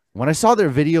 When I saw their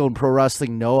video in Pro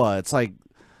Wrestling Noah, it's like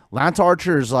Lance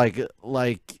Archer's like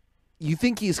you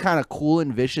think he's kind of cool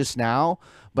and vicious now,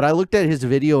 but I looked at his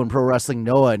video in Pro Wrestling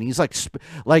Noah, and he's like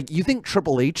you think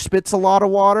Triple H spits a lot of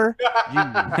water?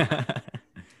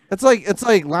 It's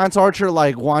like Lance Archer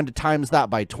like wanted to times that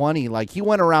by 20. Like he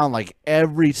went around like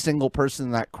every single person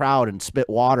in that crowd and spit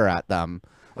water at them.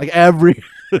 Like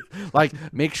like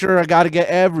make sure I got to get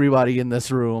everybody in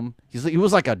this room. He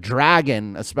was like a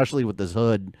dragon, especially with his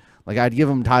hood. Like I'd give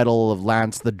him title of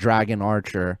Lance the Dragon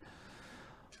Archer.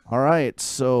 All right,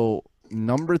 so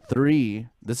number 3.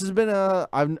 This has been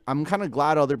I'm kind of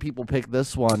glad other people picked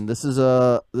this one. This is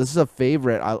a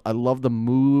favorite. I love the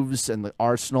moves and the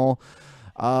arsenal.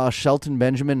 Shelton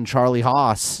Benjamin and Charlie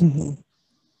Haas.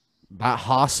 That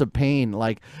Haas of pain.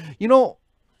 Like,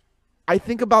 I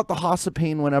think about the House of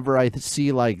Pain whenever I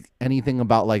see like anything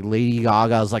about like Lady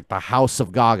Gaga's like the House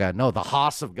of Gaga. No, the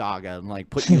House of Gaga, and like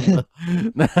put you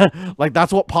in the, like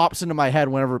that's what pops into my head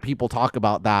whenever people talk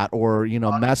about that, or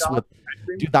mess with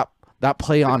do that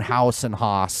play on House and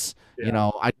Haas. Yeah.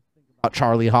 I think about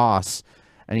Charlie Haas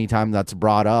anytime that's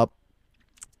brought up.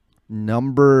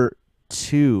 Number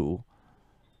 2.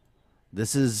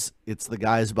 It's the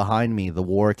guys behind me, the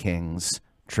War Kings,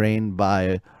 trained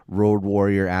by Road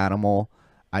Warrior Animal.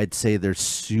 I'd say they're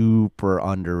super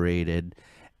underrated.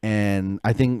 And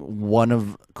I think one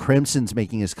of Crimson's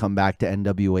making his comeback to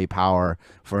NWA Power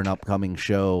for an upcoming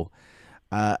show.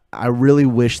 I really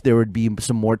wish there would be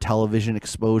some more television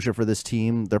exposure for this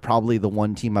team. They're probably the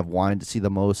one team I've wanted to see the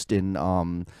most in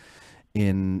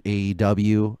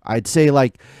AEW. I'd say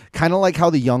kind of like how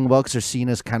the Young Bucks are seen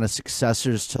as kind of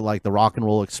successors to like the Rock and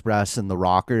Roll Express and the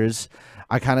Rockers.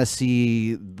 I kind of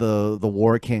see the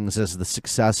War Kings as the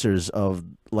successors of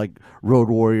like Road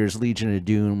Warriors, Legion of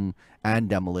Doom, and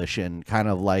Demolition, kind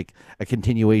of like a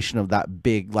continuation of that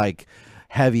big like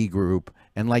heavy group.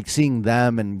 And like seeing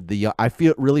them and I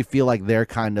really feel like they're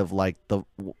kind of like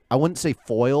I wouldn't say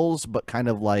foils, but kind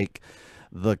of like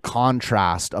the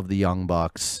contrast of the Young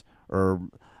Bucks. Or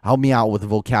help me out with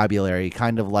vocabulary.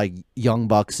 Kind of like Young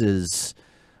Bucks is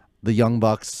the Young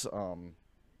Bucks.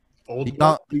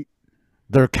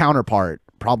 Their counterpart,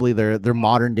 probably their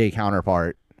modern day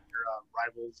counterpart.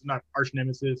 Rivals, not arch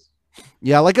nemesis.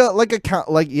 Yeah, like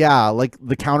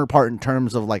the counterpart in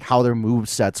terms of like how their move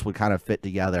sets would kind of fit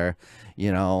together.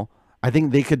 I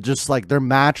think they could just like their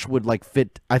match would like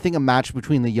fit. I think a match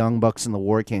between the Young Bucks and the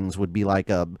War Kings would be like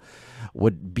it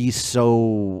would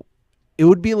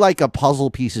be like a puzzle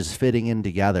pieces fitting in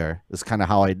together. Is kind of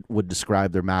how I would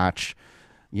describe their match.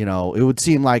 It would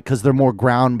seem like because they're more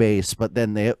ground based, but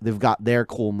then they've got their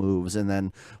cool moves, and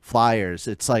then Flyers.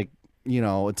 It's like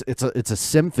it's a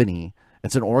symphony.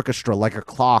 It's an orchestra, like a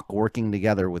clock working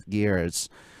together with gears.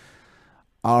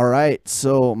 All right,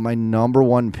 so my number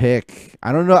 1 pick.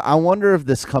 I don't know. I wonder if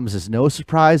this comes as no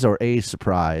surprise or a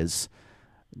surprise.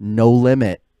 No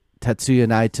Limit, Tetsuya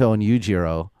Naito and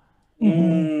Yujiro.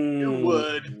 It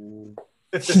would.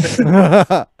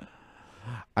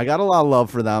 I got a lot of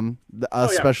love for them,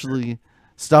 especially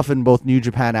stuff in both New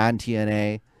Japan and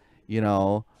TNA.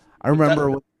 I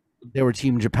remember when they were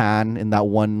Team Japan in that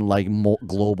one like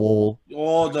global.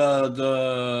 Oh,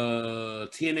 the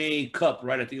TNA Cup,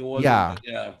 right? I think it was. Yeah.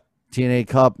 TNA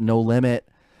Cup, No Limit.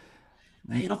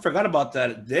 I forgot about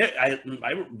that.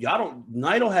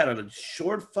 Naito had a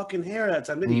short fucking hair at that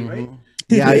time, didn't he? Right?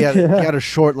 Yeah, he had a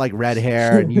short like red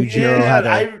hair, and Yujiro had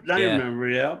I remember.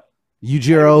 Yeah.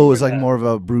 Yujiro was like more of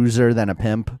a bruiser than a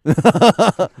pimp.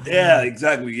 Yeah,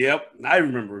 exactly. Yep, I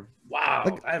remember.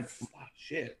 Wow,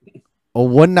 shit. A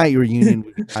one night reunion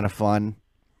would be kind of fun.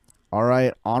 All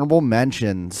right, honorable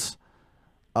mentions.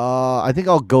 I think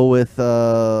I'll go with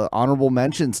honorable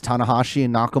mentions Tanahashi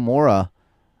and Nakamura.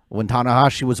 When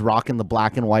Tanahashi was rocking the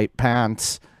black and white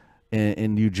pants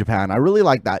in New Japan, I really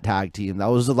liked that tag team. That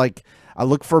was like I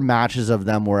look for matches of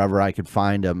them wherever I could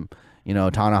find them.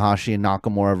 Tanahashi and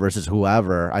Nakamura versus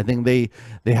whoever. I think they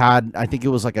had. I think it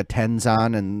was like a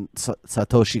Tenzan and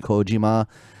Satoshi Kojima.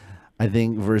 I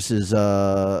think versus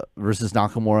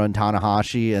Nakamura and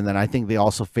Tanahashi, and then I think they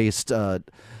also faced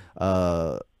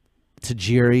Tajiri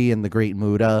and the Great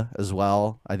Muta as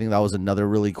well. I think that was another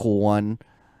really cool one.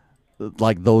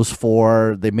 Like those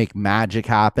 4, they make magic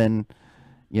happen,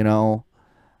 And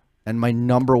my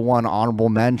number 1 honorable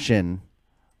mention,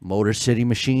 Motor City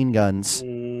Machine Guns.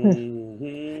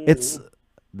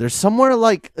 There's somewhere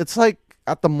like it's like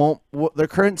at the moment their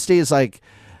current state is like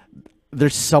they're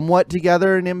somewhat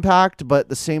together in Impact, but at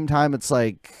the same time it's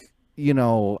like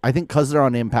I think because they're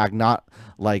on Impact, not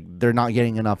like they're not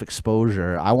getting enough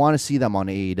exposure. I want to see them on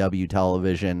AEW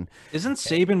television. Isn't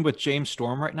Saban with James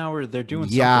Storm right now, or they're doing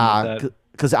something like that?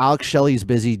 Because Alex Shelley's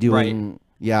busy doing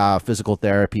physical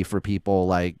therapy for people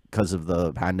like because of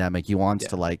the pandemic. He wants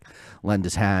to like lend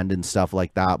his hand and stuff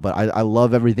like that. But I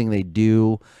love everything they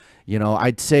do.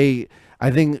 I'd say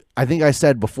I think I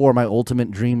said before my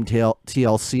ultimate dream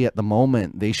TLC at the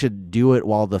moment. They should do it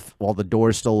while the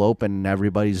door's still open and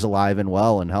everybody's alive and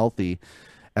well and healthy.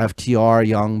 FTR,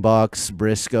 Young Bucks,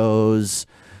 Briscoes,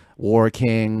 War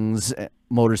Kings,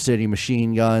 Motor City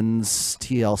Machine Guns,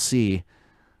 TLC.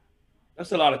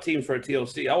 That's a lot of teams for a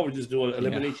TLC. I would just do an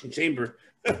elimination chamber.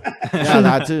 Yeah,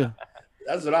 that too.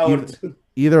 That's what I would do.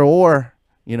 Either or,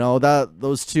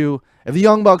 those two. If the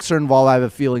Young Bucks are involved, I have a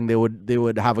feeling they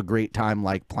would have a great time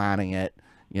like planning it.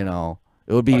 It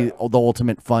would be the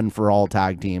ultimate fun for all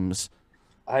tag teams.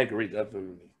 I agree,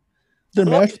 definitely. The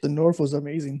match with the North was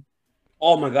amazing.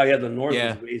 Oh my God, yeah, the North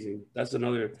Yeah. is amazing. That's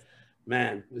another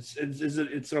man.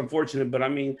 It's unfortunate, but I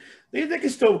mean, they can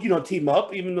still team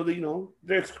up, even though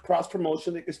they're cross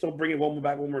promotion. They can still bring it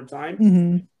back one more time.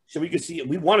 Mm-hmm. So we can see.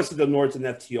 We want to see the North and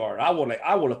FTR. I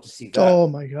would love to see that. Oh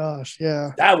my gosh,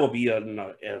 yeah, that will be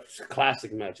a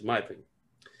classic match, in my opinion.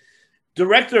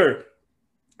 Director,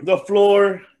 the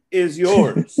floor is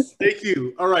yours. Thank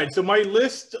you. All right, so my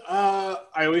list, I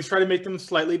always try to make them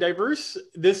slightly diverse.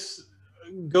 This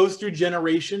goes through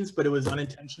generations, but it was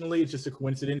unintentionally. It's just a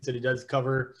coincidence that it does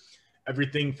cover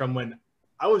everything from when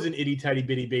I was an itty titty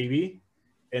bitty baby,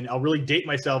 and I'll really date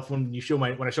myself when I show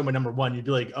my number one. You'd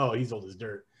be like, oh, he's old as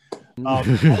dirt. All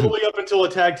the way up until a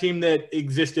tag team that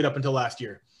existed up until last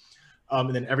year,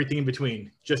 and then everything in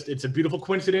between. It's a beautiful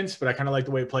coincidence, but I kind of like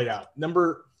the way it played out.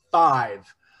 Number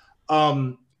 5,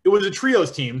 it was a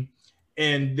trios team,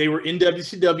 and they were in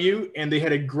WCW, and they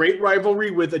had a great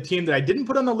rivalry with a team that I didn't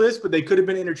put on the list, but they could have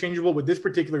been interchangeable with this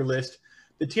particular list.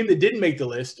 The team that didn't make the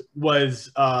list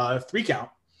was 3 Count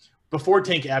before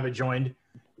Tank Abbott joined.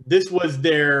 This was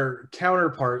their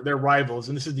counterpart, their rivals,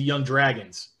 and this is the Young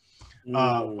Dragons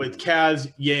with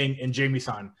Kaz, Yang, and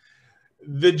Jamie-san.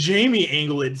 The Jamie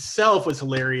angle itself was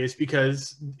hilarious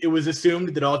because it was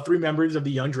assumed that all 3 members of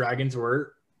the Young Dragons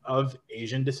were of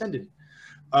Asian descent.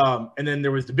 And then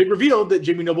there was the big reveal that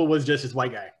Jamie Noble was just this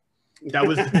white guy. That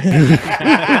was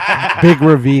big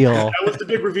reveal. That was the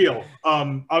big reveal.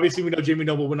 Obviously, we know Jamie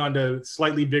Noble went on to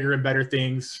slightly bigger and better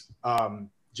things.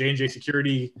 J&J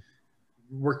Security,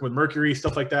 working with Mercury,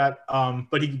 stuff like that.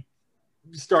 But he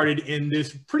started in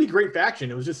this pretty great faction.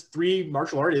 It was just 3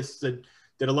 martial artists that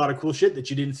did a lot of cool shit that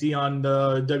you didn't see on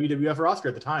the WWF roster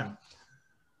at the time.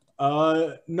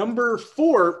 Number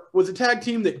 4 was a tag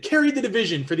team that carried the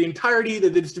division for the entirety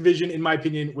that this division, in my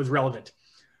opinion, was relevant.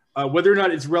 Whether or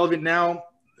not it's relevant now,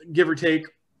 give or take.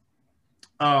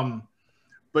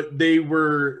 But they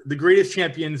were the greatest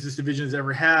champions this division has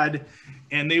ever had,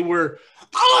 and they were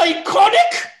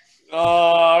iconic.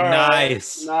 Oh,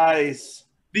 nice. Nice.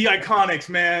 The Iconics,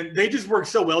 man. They just worked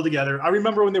so well together. I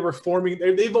remember when they were forming,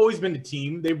 they've always been a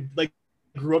team. They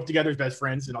grew up together as best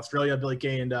friends in Australia, Billy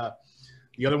Kay and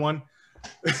the other one.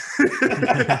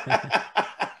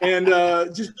 And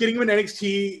just getting them in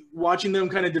NXT, watching them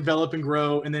kind of develop and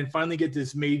grow, and then finally get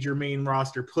this major main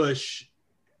roster push,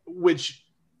 which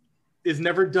is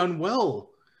never done well.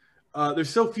 There's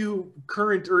so few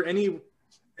current or any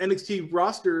NXT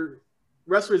roster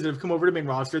wrestlers that have come over to main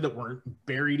roster that weren't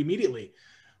buried immediately.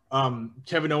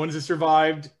 Kevin Owens has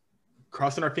survived,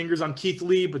 crossing our fingers on Keith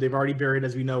Lee, but they've already buried,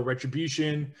 as we know,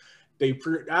 Retribution. They,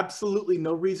 for absolutely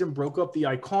no reason, broke up the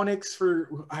Iconics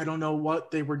for I don't know what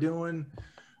they were doing.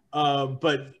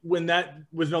 But when that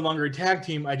was no longer a tag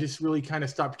team, I just really kind of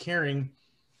stopped caring.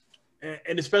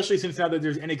 And especially since now that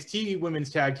there's NXT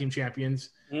women's tag team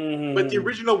champions. Mm-hmm. But the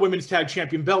original women's tag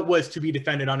champion belt was to be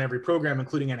defended on every program,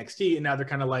 including NXT. And now they're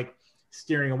kind of like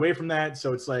steering away from that.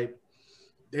 So it's like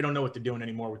they don't know what they're doing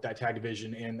anymore with that tag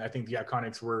division. And I think the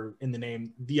Iconics were in the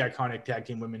name, the iconic tag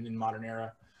team women in modern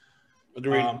era.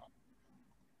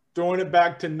 Throwing it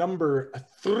back to number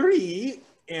 3.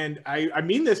 And I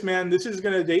mean this, man. This is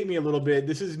going to date me a little bit.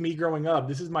 This is me growing up.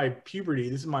 This is my puberty.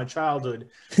 This is my childhood.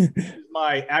 This is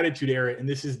my attitude era. And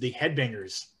this is the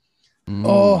Headbangers.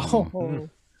 Oh.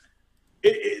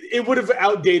 It would have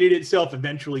outdated itself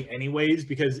eventually anyways,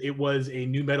 because it was a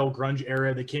new metal grunge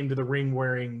era that came to the ring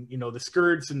wearing, the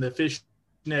skirts and the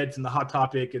fishnets and the Hot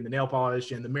Topic and the nail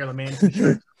polish and the Marilyn Manson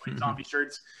shirts, zombie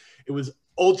shirts. It was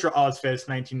Ultra Ozfest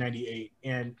 1998,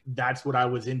 and that's what I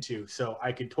was into. So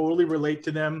I could totally relate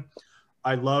to them.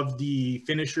 I love the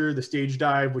finisher, the stage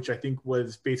dive, which I think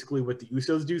was basically what the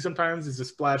Usos do sometimes, is a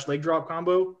splash leg drop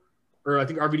combo. Or I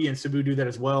think RVD and Sabu do that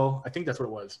as well. I think that's what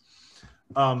it was.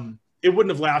 It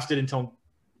wouldn't have lasted until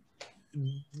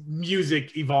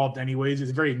music evolved anyways.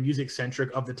 It's very music-centric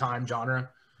of the time genre.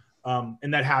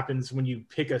 And that happens when you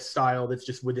pick a style that's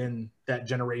just within that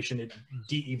generation. It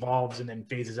de-evolves and then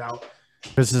phases out.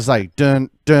 This is like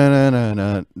dun dun dun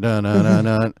dun dun dun dun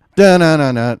dun dun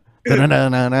dun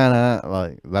dun dun dun.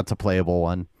 Like that's a playable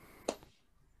one.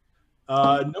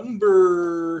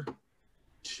 Number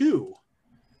 2.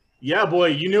 Yeah, boy,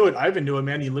 you knew it. Ivan knew it,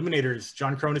 man. The Eliminators,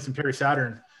 John Cronus and Perry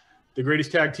Saturn, the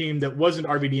greatest tag team that wasn't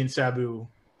RVD and Sabu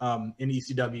in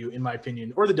ECW, in my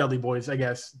opinion, or the Dudley Boys, I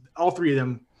guess. All 3 of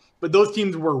them, but those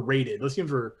teams were rated. Those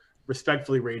teams were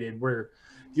respectfully rated. Where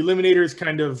the Eliminators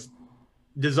kind of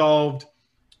dissolved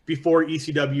before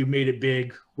ECW made it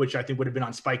big, which I think would have been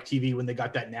on Spike TV when they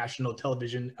got that national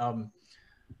television.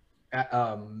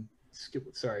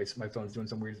 Sorry, so my phone's doing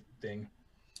some weird thing.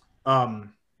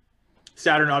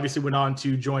 Saturn obviously went on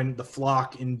to join the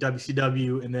Flock in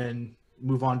WCW, and then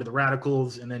move on to the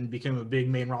Radicals, and then became a big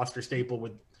main roster staple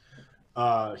with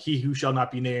He Who Shall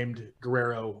Not Be Named,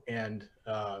 Guerrero, and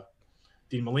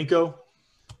Dean Malenko.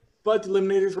 But the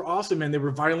Eliminators were awesome, man. They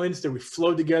were violent. They would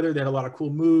flow together. They had a lot of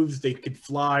cool moves. They could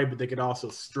fly, but they could also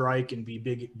strike and be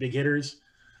big hitters.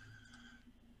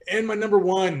 And my number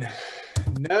one,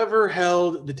 never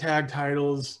held the tag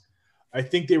titles. I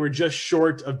think they were just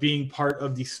short of being part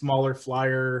of the smaller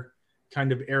flyer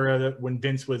kind of era that when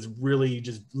Vince was really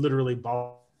just literally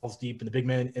balls deep in the big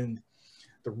men. And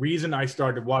the reason I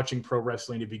started watching pro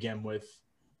wrestling to begin with,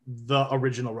 the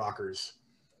original Rockers.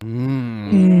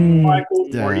 Michael,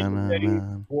 Marty, Eddie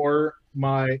were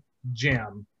my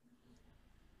jam.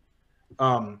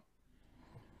 I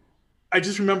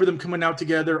just remember them coming out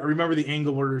together. I remember the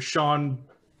angle where Shawn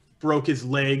broke his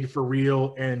leg for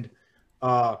real, and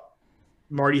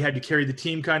Marty had to carry the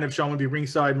team kind of. Shawn would be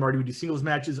ringside, Marty would do singles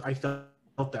matches. I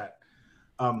felt that.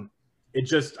 I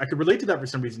could relate to that for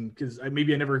some reason, because I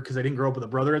didn't grow up with a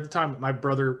brother at the time. My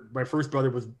first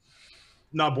brother was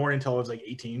not born until I was like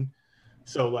 18.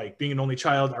 So like being an only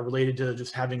child, I related to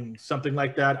just having something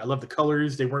like that. I love the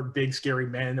colors. They weren't big, scary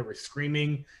men. They were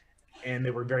screaming, and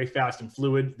they were very fast and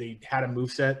fluid. They had a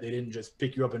moveset. They didn't just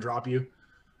pick you up and drop you.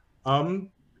 And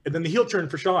then the heel turn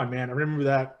for Shawn, man. I remember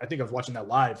that. I think I was watching that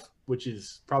live, which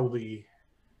is probably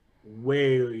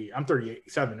I'm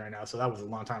 37 right now, so that was a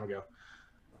long time ago.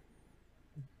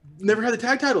 Never had the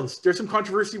tag titles. There's some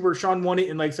controversy where Shawn won it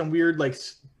in like some weird like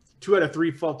 2 out of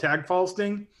 3 tag falls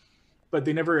thing, but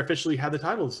they never officially had the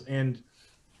titles, and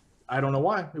I don't know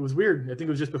why. It was weird. I think it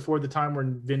was just before the time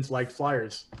when Vince liked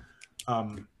flyers.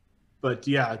 But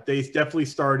yeah, they definitely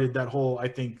started that whole, I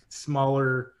think,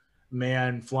 smaller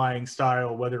man flying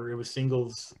style, whether it was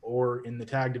singles or in the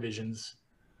tag divisions.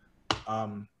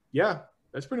 Yeah,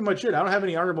 that's pretty much it. I don't have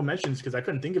any honorable mentions because I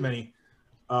couldn't think of any.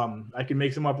 I can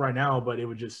make some up right now, but it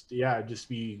would just be a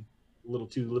little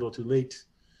too late.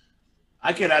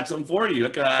 I could add some for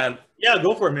you. Yeah,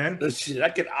 go for it, man.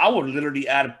 I would literally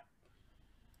add,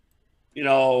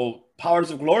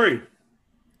 Powers of Glory.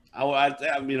 I will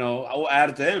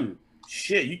add them.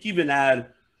 Shit, you can even add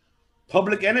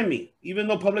Public Enemy. Even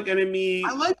though Public Enemy,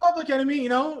 I like Public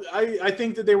Enemy. I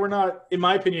think that they were not, in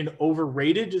my opinion,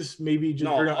 overrated. They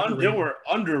were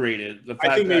underrated.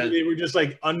 I think maybe they were just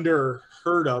like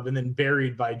underheard of and then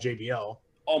buried by JBL.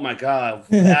 Oh my God,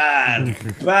 bad.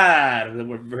 They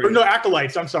were no,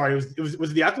 Acolytes. I'm sorry. Was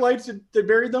it the Acolytes that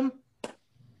buried them?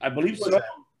 I believe so. I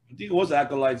think it was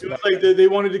Acolytes. It was like they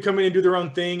wanted to come in and do their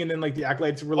own thing, and then like the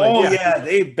Acolytes were like,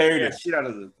 they buried the shit out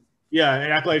of them. Yeah,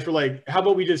 and Acolytes were like, how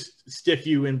about we just stiff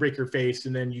you and break your face,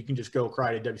 and then you can just go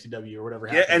cry to WCW or whatever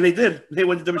happened. Yeah, and they did. They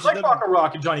went to WCW. I like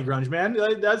Rock and Johnny Grunge, man.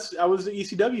 I was an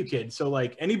ECW kid, so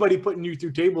like anybody putting you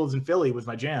through tables in Philly was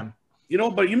my jam.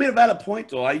 But you made a valid point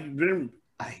though.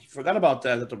 I forgot about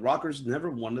that the Rockers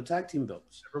never won the tag team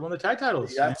belts. Never won the tag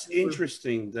titles. That's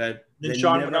interesting. Then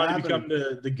Shawn went on to become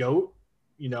the GOAT.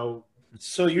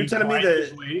 So you're telling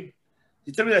me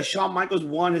that Shawn Michaels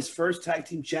won his first tag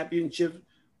team championship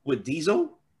with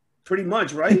Diesel? Pretty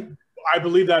much, right? I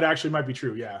believe that actually might be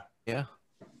true. Yeah. Yeah.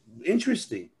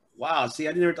 Interesting. Wow. See,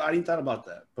 I didn't thought about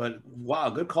that, but wow,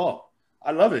 good call.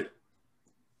 I love it.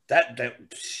 That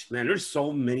man, there's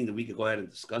so many that we could go ahead and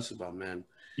discuss about, man.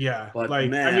 Yeah, but like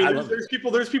man,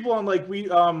 there's people on like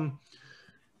I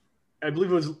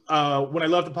believe it was when I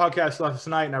left the podcast last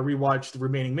night and I rewatched the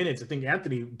remaining minutes. I think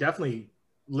Anthony definitely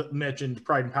mentioned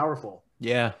Pride and Powerful.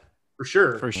 Yeah, for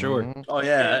sure. Mm-hmm. Oh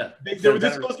yeah, they were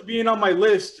this close to being on my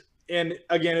list. And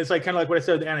again, it's like kind of like what I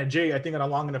said with Anna Jay. I think on a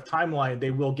long enough timeline,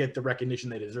 they will get the recognition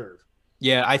they deserve.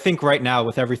 Yeah, I think right now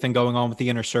with everything going on with the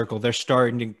Inner Circle, they're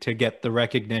starting to get the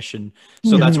recognition.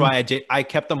 So that's why I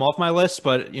kept them off my list.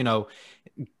 But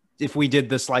if we did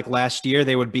this like last year,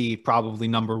 they would be probably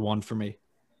number one for me.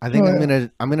 I think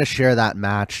I'm gonna share that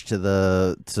match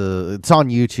to it's on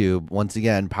YouTube once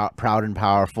again. Proud and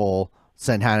Powerful,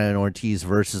 Santana and Ortiz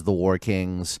versus the War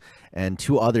Kings and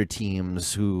 2 other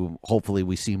teams who hopefully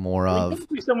we see more of.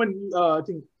 Someone I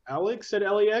think Alex said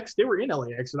LAX. They were in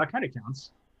LAX, so that kind of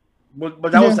counts. But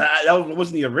that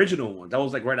wasn't the original one. That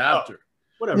was like right after.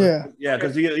 Whatever. Yeah,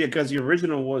 because the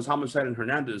original was Homicide and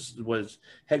Hernandez was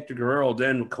Hector Guerrero.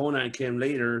 Then Conan came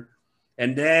later,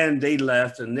 and then they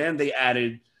left, and then they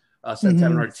added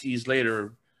Santana and Ortiz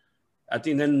later. I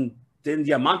think then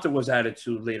Diamante was added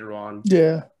to later on.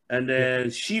 Yeah. And then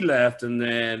she left, and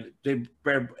then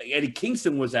Eddie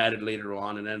Kingston was added later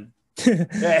on, and then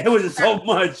it was so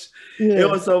much. Yeah. It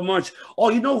was so much. Oh,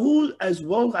 you know who as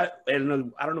well? I don't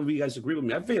know if you guys agree with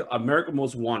me. I feel American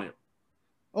Most Wanted.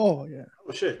 Oh yeah.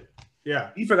 Oh shit.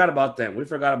 Yeah. We forgot about them. We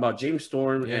forgot about James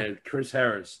Storm and Chris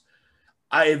Harris.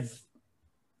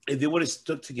 if they would have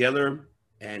stuck together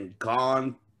and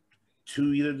gone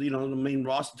to either the main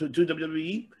roster to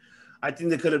WWE, I think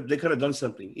they could have done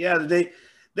something. Yeah, they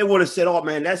would have said, "Oh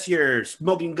man, that's your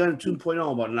smoking gun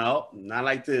 2.0," but no, not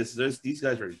like this. These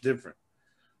guys are different.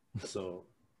 So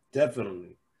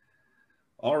definitely.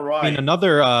 All right. I mean,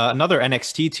 another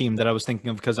NXT team that I was thinking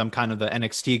of, because I'm kind of the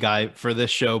NXT guy for this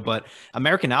show, but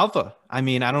American Alpha. I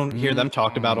mean, I don't hear them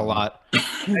talked about a lot.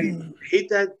 I hate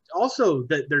that also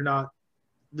that they're not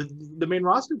the main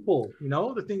roster pool.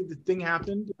 The thing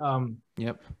happened.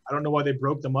 Yep. I don't know why they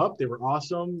broke them up. They were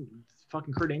awesome.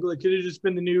 Fucking Kurt Angle. It could have just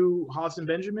been the new Haas and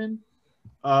Benjamin.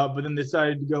 But then they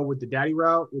decided to go with the daddy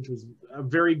route, which was a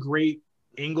very great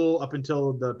angle up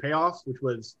until the payoff, which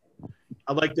was,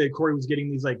 I like that Corey was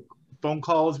getting these like phone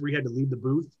calls where he had to leave the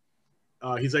booth.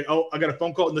 He's like, "Oh, I got a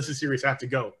phone call and this is serious. I have to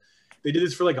go." They did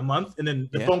this for like a month, and then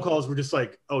the phone calls were just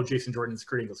like, "Oh, Jason Jordan's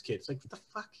Kurt Angle's kid." It's like, what the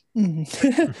fuck?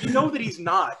 You know that he's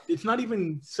not. It's not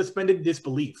even suspended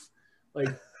disbelief. Like,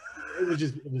 it was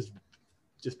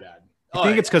just bad. I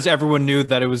think it's because everyone knew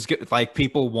that it was like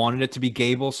people wanted it to be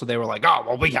Gable, so they were like, "Oh,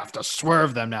 well, we have to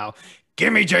swerve them now.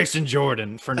 Give me Jason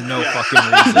Jordan for no fucking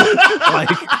reason."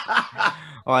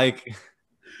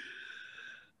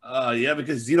 Yeah,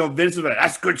 because Vince was like,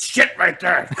 "That's good shit right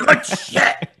there. Good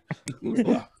shit."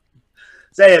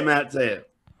 Say it, Matt. Say it.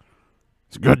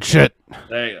 It's good shit.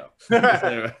 There you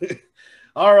go.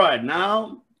 All right,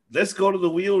 now let's go to the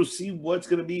wheel to see what's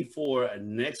going to be for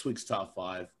next week's top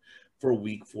 5 for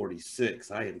week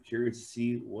 46. I am curious to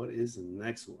see what is the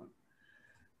next one.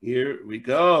 Here we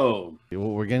go.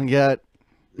 What we're gonna get.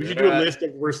 We should do a list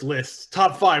of worst lists.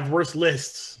 Top 5 worst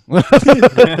lists. All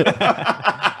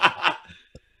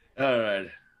right.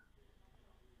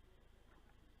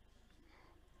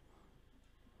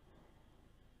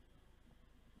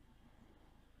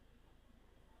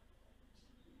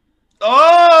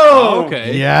 Oh,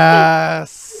 okay.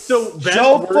 Yes. So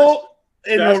Jofo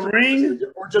in the ring,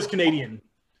 or just Canadian?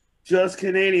 Just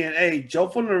Canadian. Hey,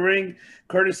 Jofo in the ring,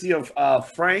 courtesy of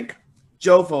Frank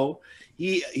Jofo.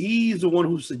 He's the one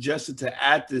who suggested to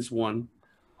add this one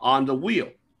on the wheel.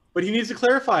 But he needs to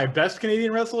clarify: best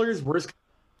Canadian wrestlers, worst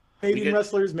Canadian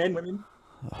wrestlers, men, women.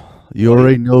 You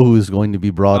already know who's going to be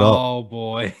brought up. Oh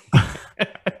boy.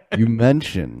 You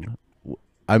mentioned,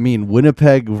 I mean,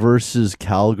 Winnipeg versus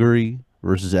Calgary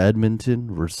versus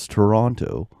Edmonton versus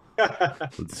Toronto.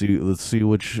 Let's see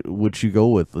which you go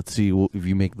with. Let's see if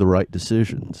you make the right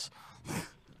decisions.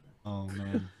 Oh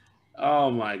man.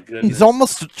 Oh my goodness. He's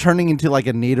almost turning into like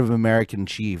a Native American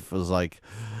chief. It was like,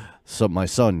 "So my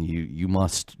son, you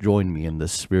must join me in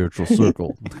this spiritual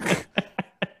circle."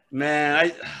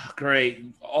 Man, great.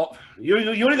 You're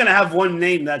only gonna have one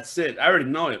name. That's it. I already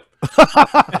know it.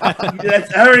 I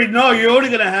already know you're only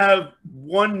gonna have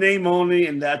one name only,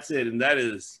 and that's it. And that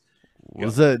is,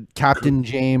 was it Captain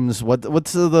James? What's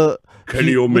the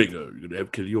Kenny Omega? You're gonna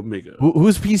have Kenny Omega.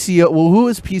 Who's PCO? Well, who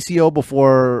was PCO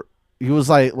before? He was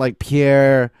like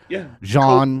Pierre. Yeah.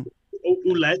 Jean.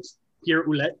 Ouellette. Pierre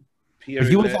Ouellette.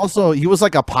 He was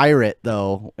like a pirate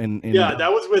though. Yeah,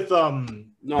 that was with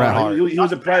No, he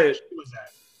was a pirate.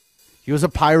 He was a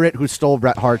pirate who stole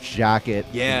Bret Hart's jacket.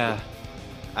 Yeah.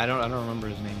 I don't remember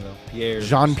his name though. Pierre.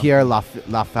 Jean-Pierre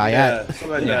Lafayette. Yeah, something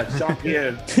like that.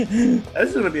 Jean-Pierre. This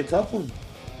is gonna be a tough one.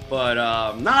 But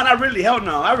not really. Hell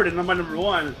no. I already know my number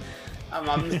one. I'm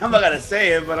not gonna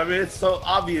say it, but I mean it's so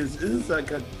obvious. This is like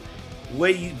a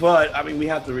way. But I mean we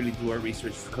have to really do our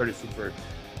research, courtesy for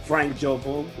Frank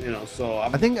Jofo. So I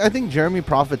think Jeremy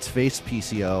Prophet's faced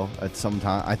PCO at some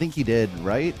time. I think he did,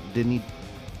 right? Didn't he?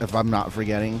 If I'm not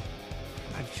forgetting.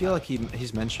 I feel like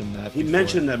he's mentioned that. He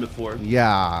mentioned that before.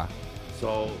 Yeah.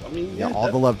 So I mean, yeah, all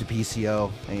the love to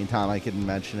PCO. Anytime I can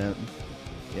mention it,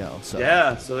 So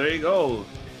yeah. So there you go.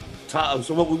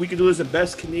 So what we could do is the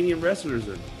best Canadian wrestlers,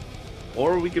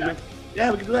 or we could we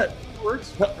can do that. It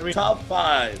works. Top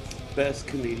 5 best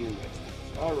Canadian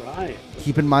wrestlers. All right.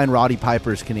 Keep in mind, Roddy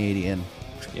Piper's Canadian.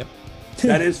 Yep.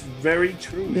 That is very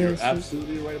true. You're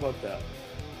absolutely right about that.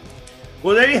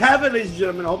 Well, there you have it, ladies and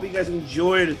gentlemen. I hope you guys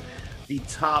enjoyed the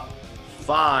top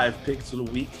 5 picks of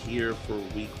the week here for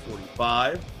week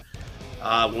 45.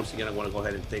 Once again, I want to go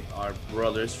ahead and thank our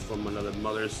brothers from Another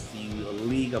Mothers, the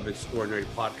League of Extraordinary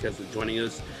Podcast, for joining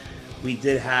us. We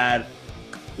had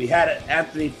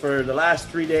Anthony for the last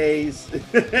 3 days,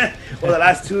 or the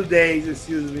last 2 days,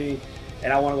 excuse me.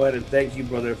 And I want to go ahead and thank you,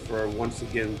 brother, for once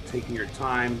again taking your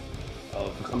time.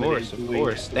 Of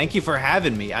course. Thank you for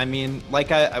having me. I mean,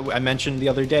 like I mentioned the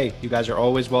other day, you guys are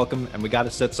always welcome, and we got to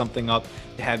set something up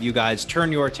to have you guys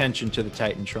turn your attention to the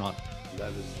Titantron.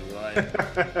 That is right.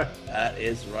 That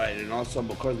is right. And also,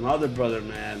 of course, my other brother,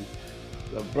 man,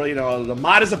 Bro, you know, the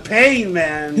mod is a pain,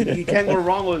 man. You can't go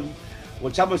wrong with.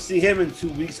 Which I'm gonna see him in 2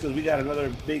 weeks because we got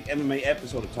another big MMA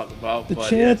episode to talk about. The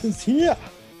champ is here.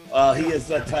 He is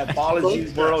a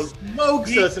Tapology world.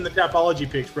 Smokes us in the Tapology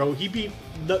picks, bro. He beat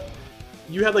the.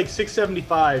 You had like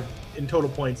 675 in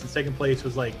total points, and second place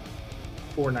was like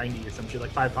 490 or some shit, like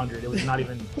 500. It was not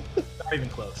even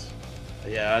close.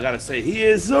 Yeah, I gotta say he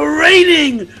is a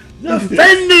reigning,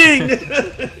 defending.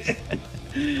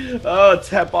 Oh,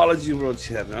 Tapology world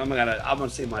champion. I'm gonna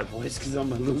say my voice because I'm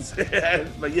gonna lose it.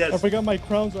 But yes, I forgot my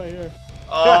crowns right here.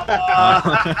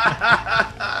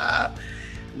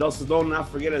 And also, don't not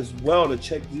forget as well to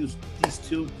check these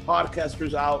two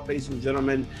podcasters out, ladies and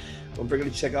gentlemen. Don't forget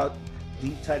to check out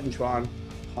the Titantron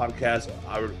podcast.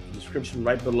 Our description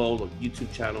right below the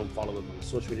YouTube channel. Follow them on the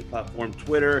social media platform,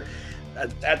 Twitter at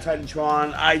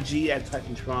Titantron, IG at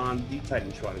Titantron, the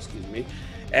Titantron, excuse me.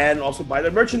 And also buy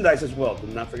their merchandise as well. Do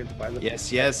not forget to buy them.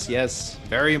 Yes.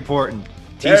 Very important.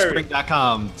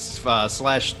 Teespring.com /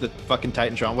 the fucking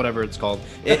Titantron, whatever it's called.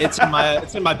 It's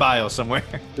in my bio somewhere.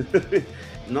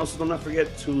 And also do not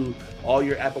forget to all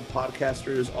your Apple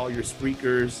podcasters, all your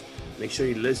Spreakers, make sure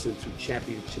you listen to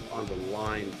Championship on the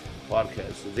Line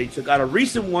podcast. So they took out a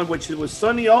recent one, which was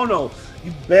Sonny Ono.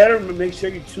 You better make sure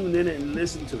you tune in and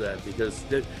listen to that because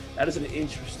that is an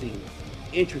interesting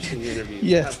interview.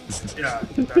 Yes. Yeah,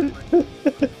 exactly.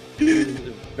 It is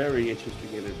a very interesting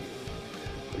interview.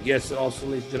 But yes, also,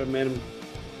 ladies and gentlemen,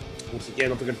 once again,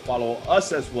 don't forget to follow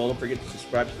us as well. Don't forget to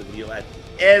subscribe to the video at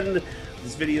the end of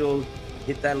this video.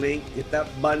 Hit that link, hit that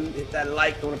button, hit that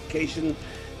like notification.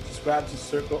 Subscribe to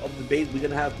Circle of Debate. We're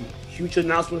gonna have huge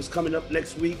announcements coming up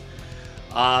next week,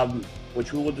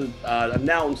 which we will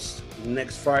announce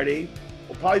next Friday,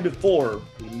 or probably before.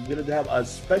 We're gonna have a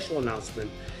special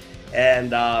announcement,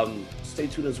 and stay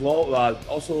tuned as well.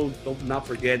 Also, don't not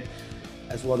forget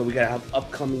as well that we gotta have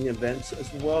upcoming events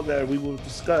as well that we will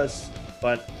discuss.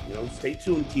 But you know, stay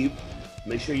tuned.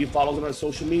 Make sure you follow us on our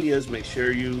social medias. Make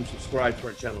sure you subscribe to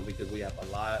our channel because we have a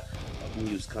lot of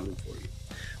news coming for you.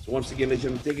 So once again, ladies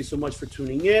and gentlemen, thank you so much for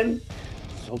tuning in.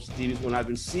 This is Host Stevie's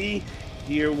 1-7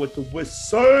 here with the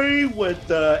Wissay, with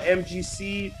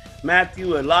MGC,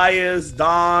 Matthew, Elias,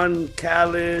 Don,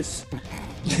 Callis.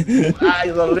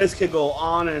 The list could go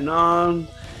on and on.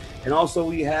 And also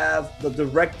we have the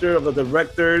director of the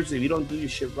directors. If you don't do your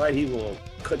shit right, he will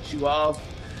cut you off.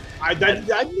 I didn't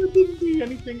do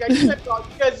anything. You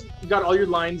guys got all your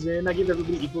lines in. I give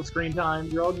everybody equal screen time.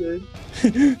 You're all good.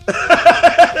 I'm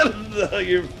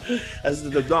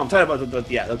talking about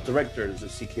the directors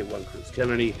of CK1 Cruise.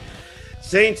 Kennedy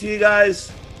saying to you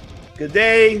guys, good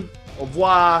day, au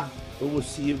revoir. We will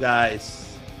see you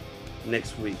guys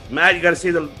next week. Matt, you got to say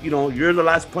you're the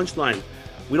last punchline.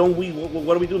 What do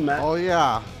we do, Matt? Oh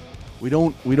yeah, we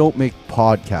don't make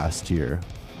podcasts here.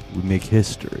 We make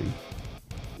history.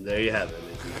 There you have it.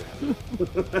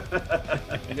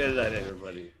 Good night,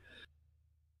 everybody.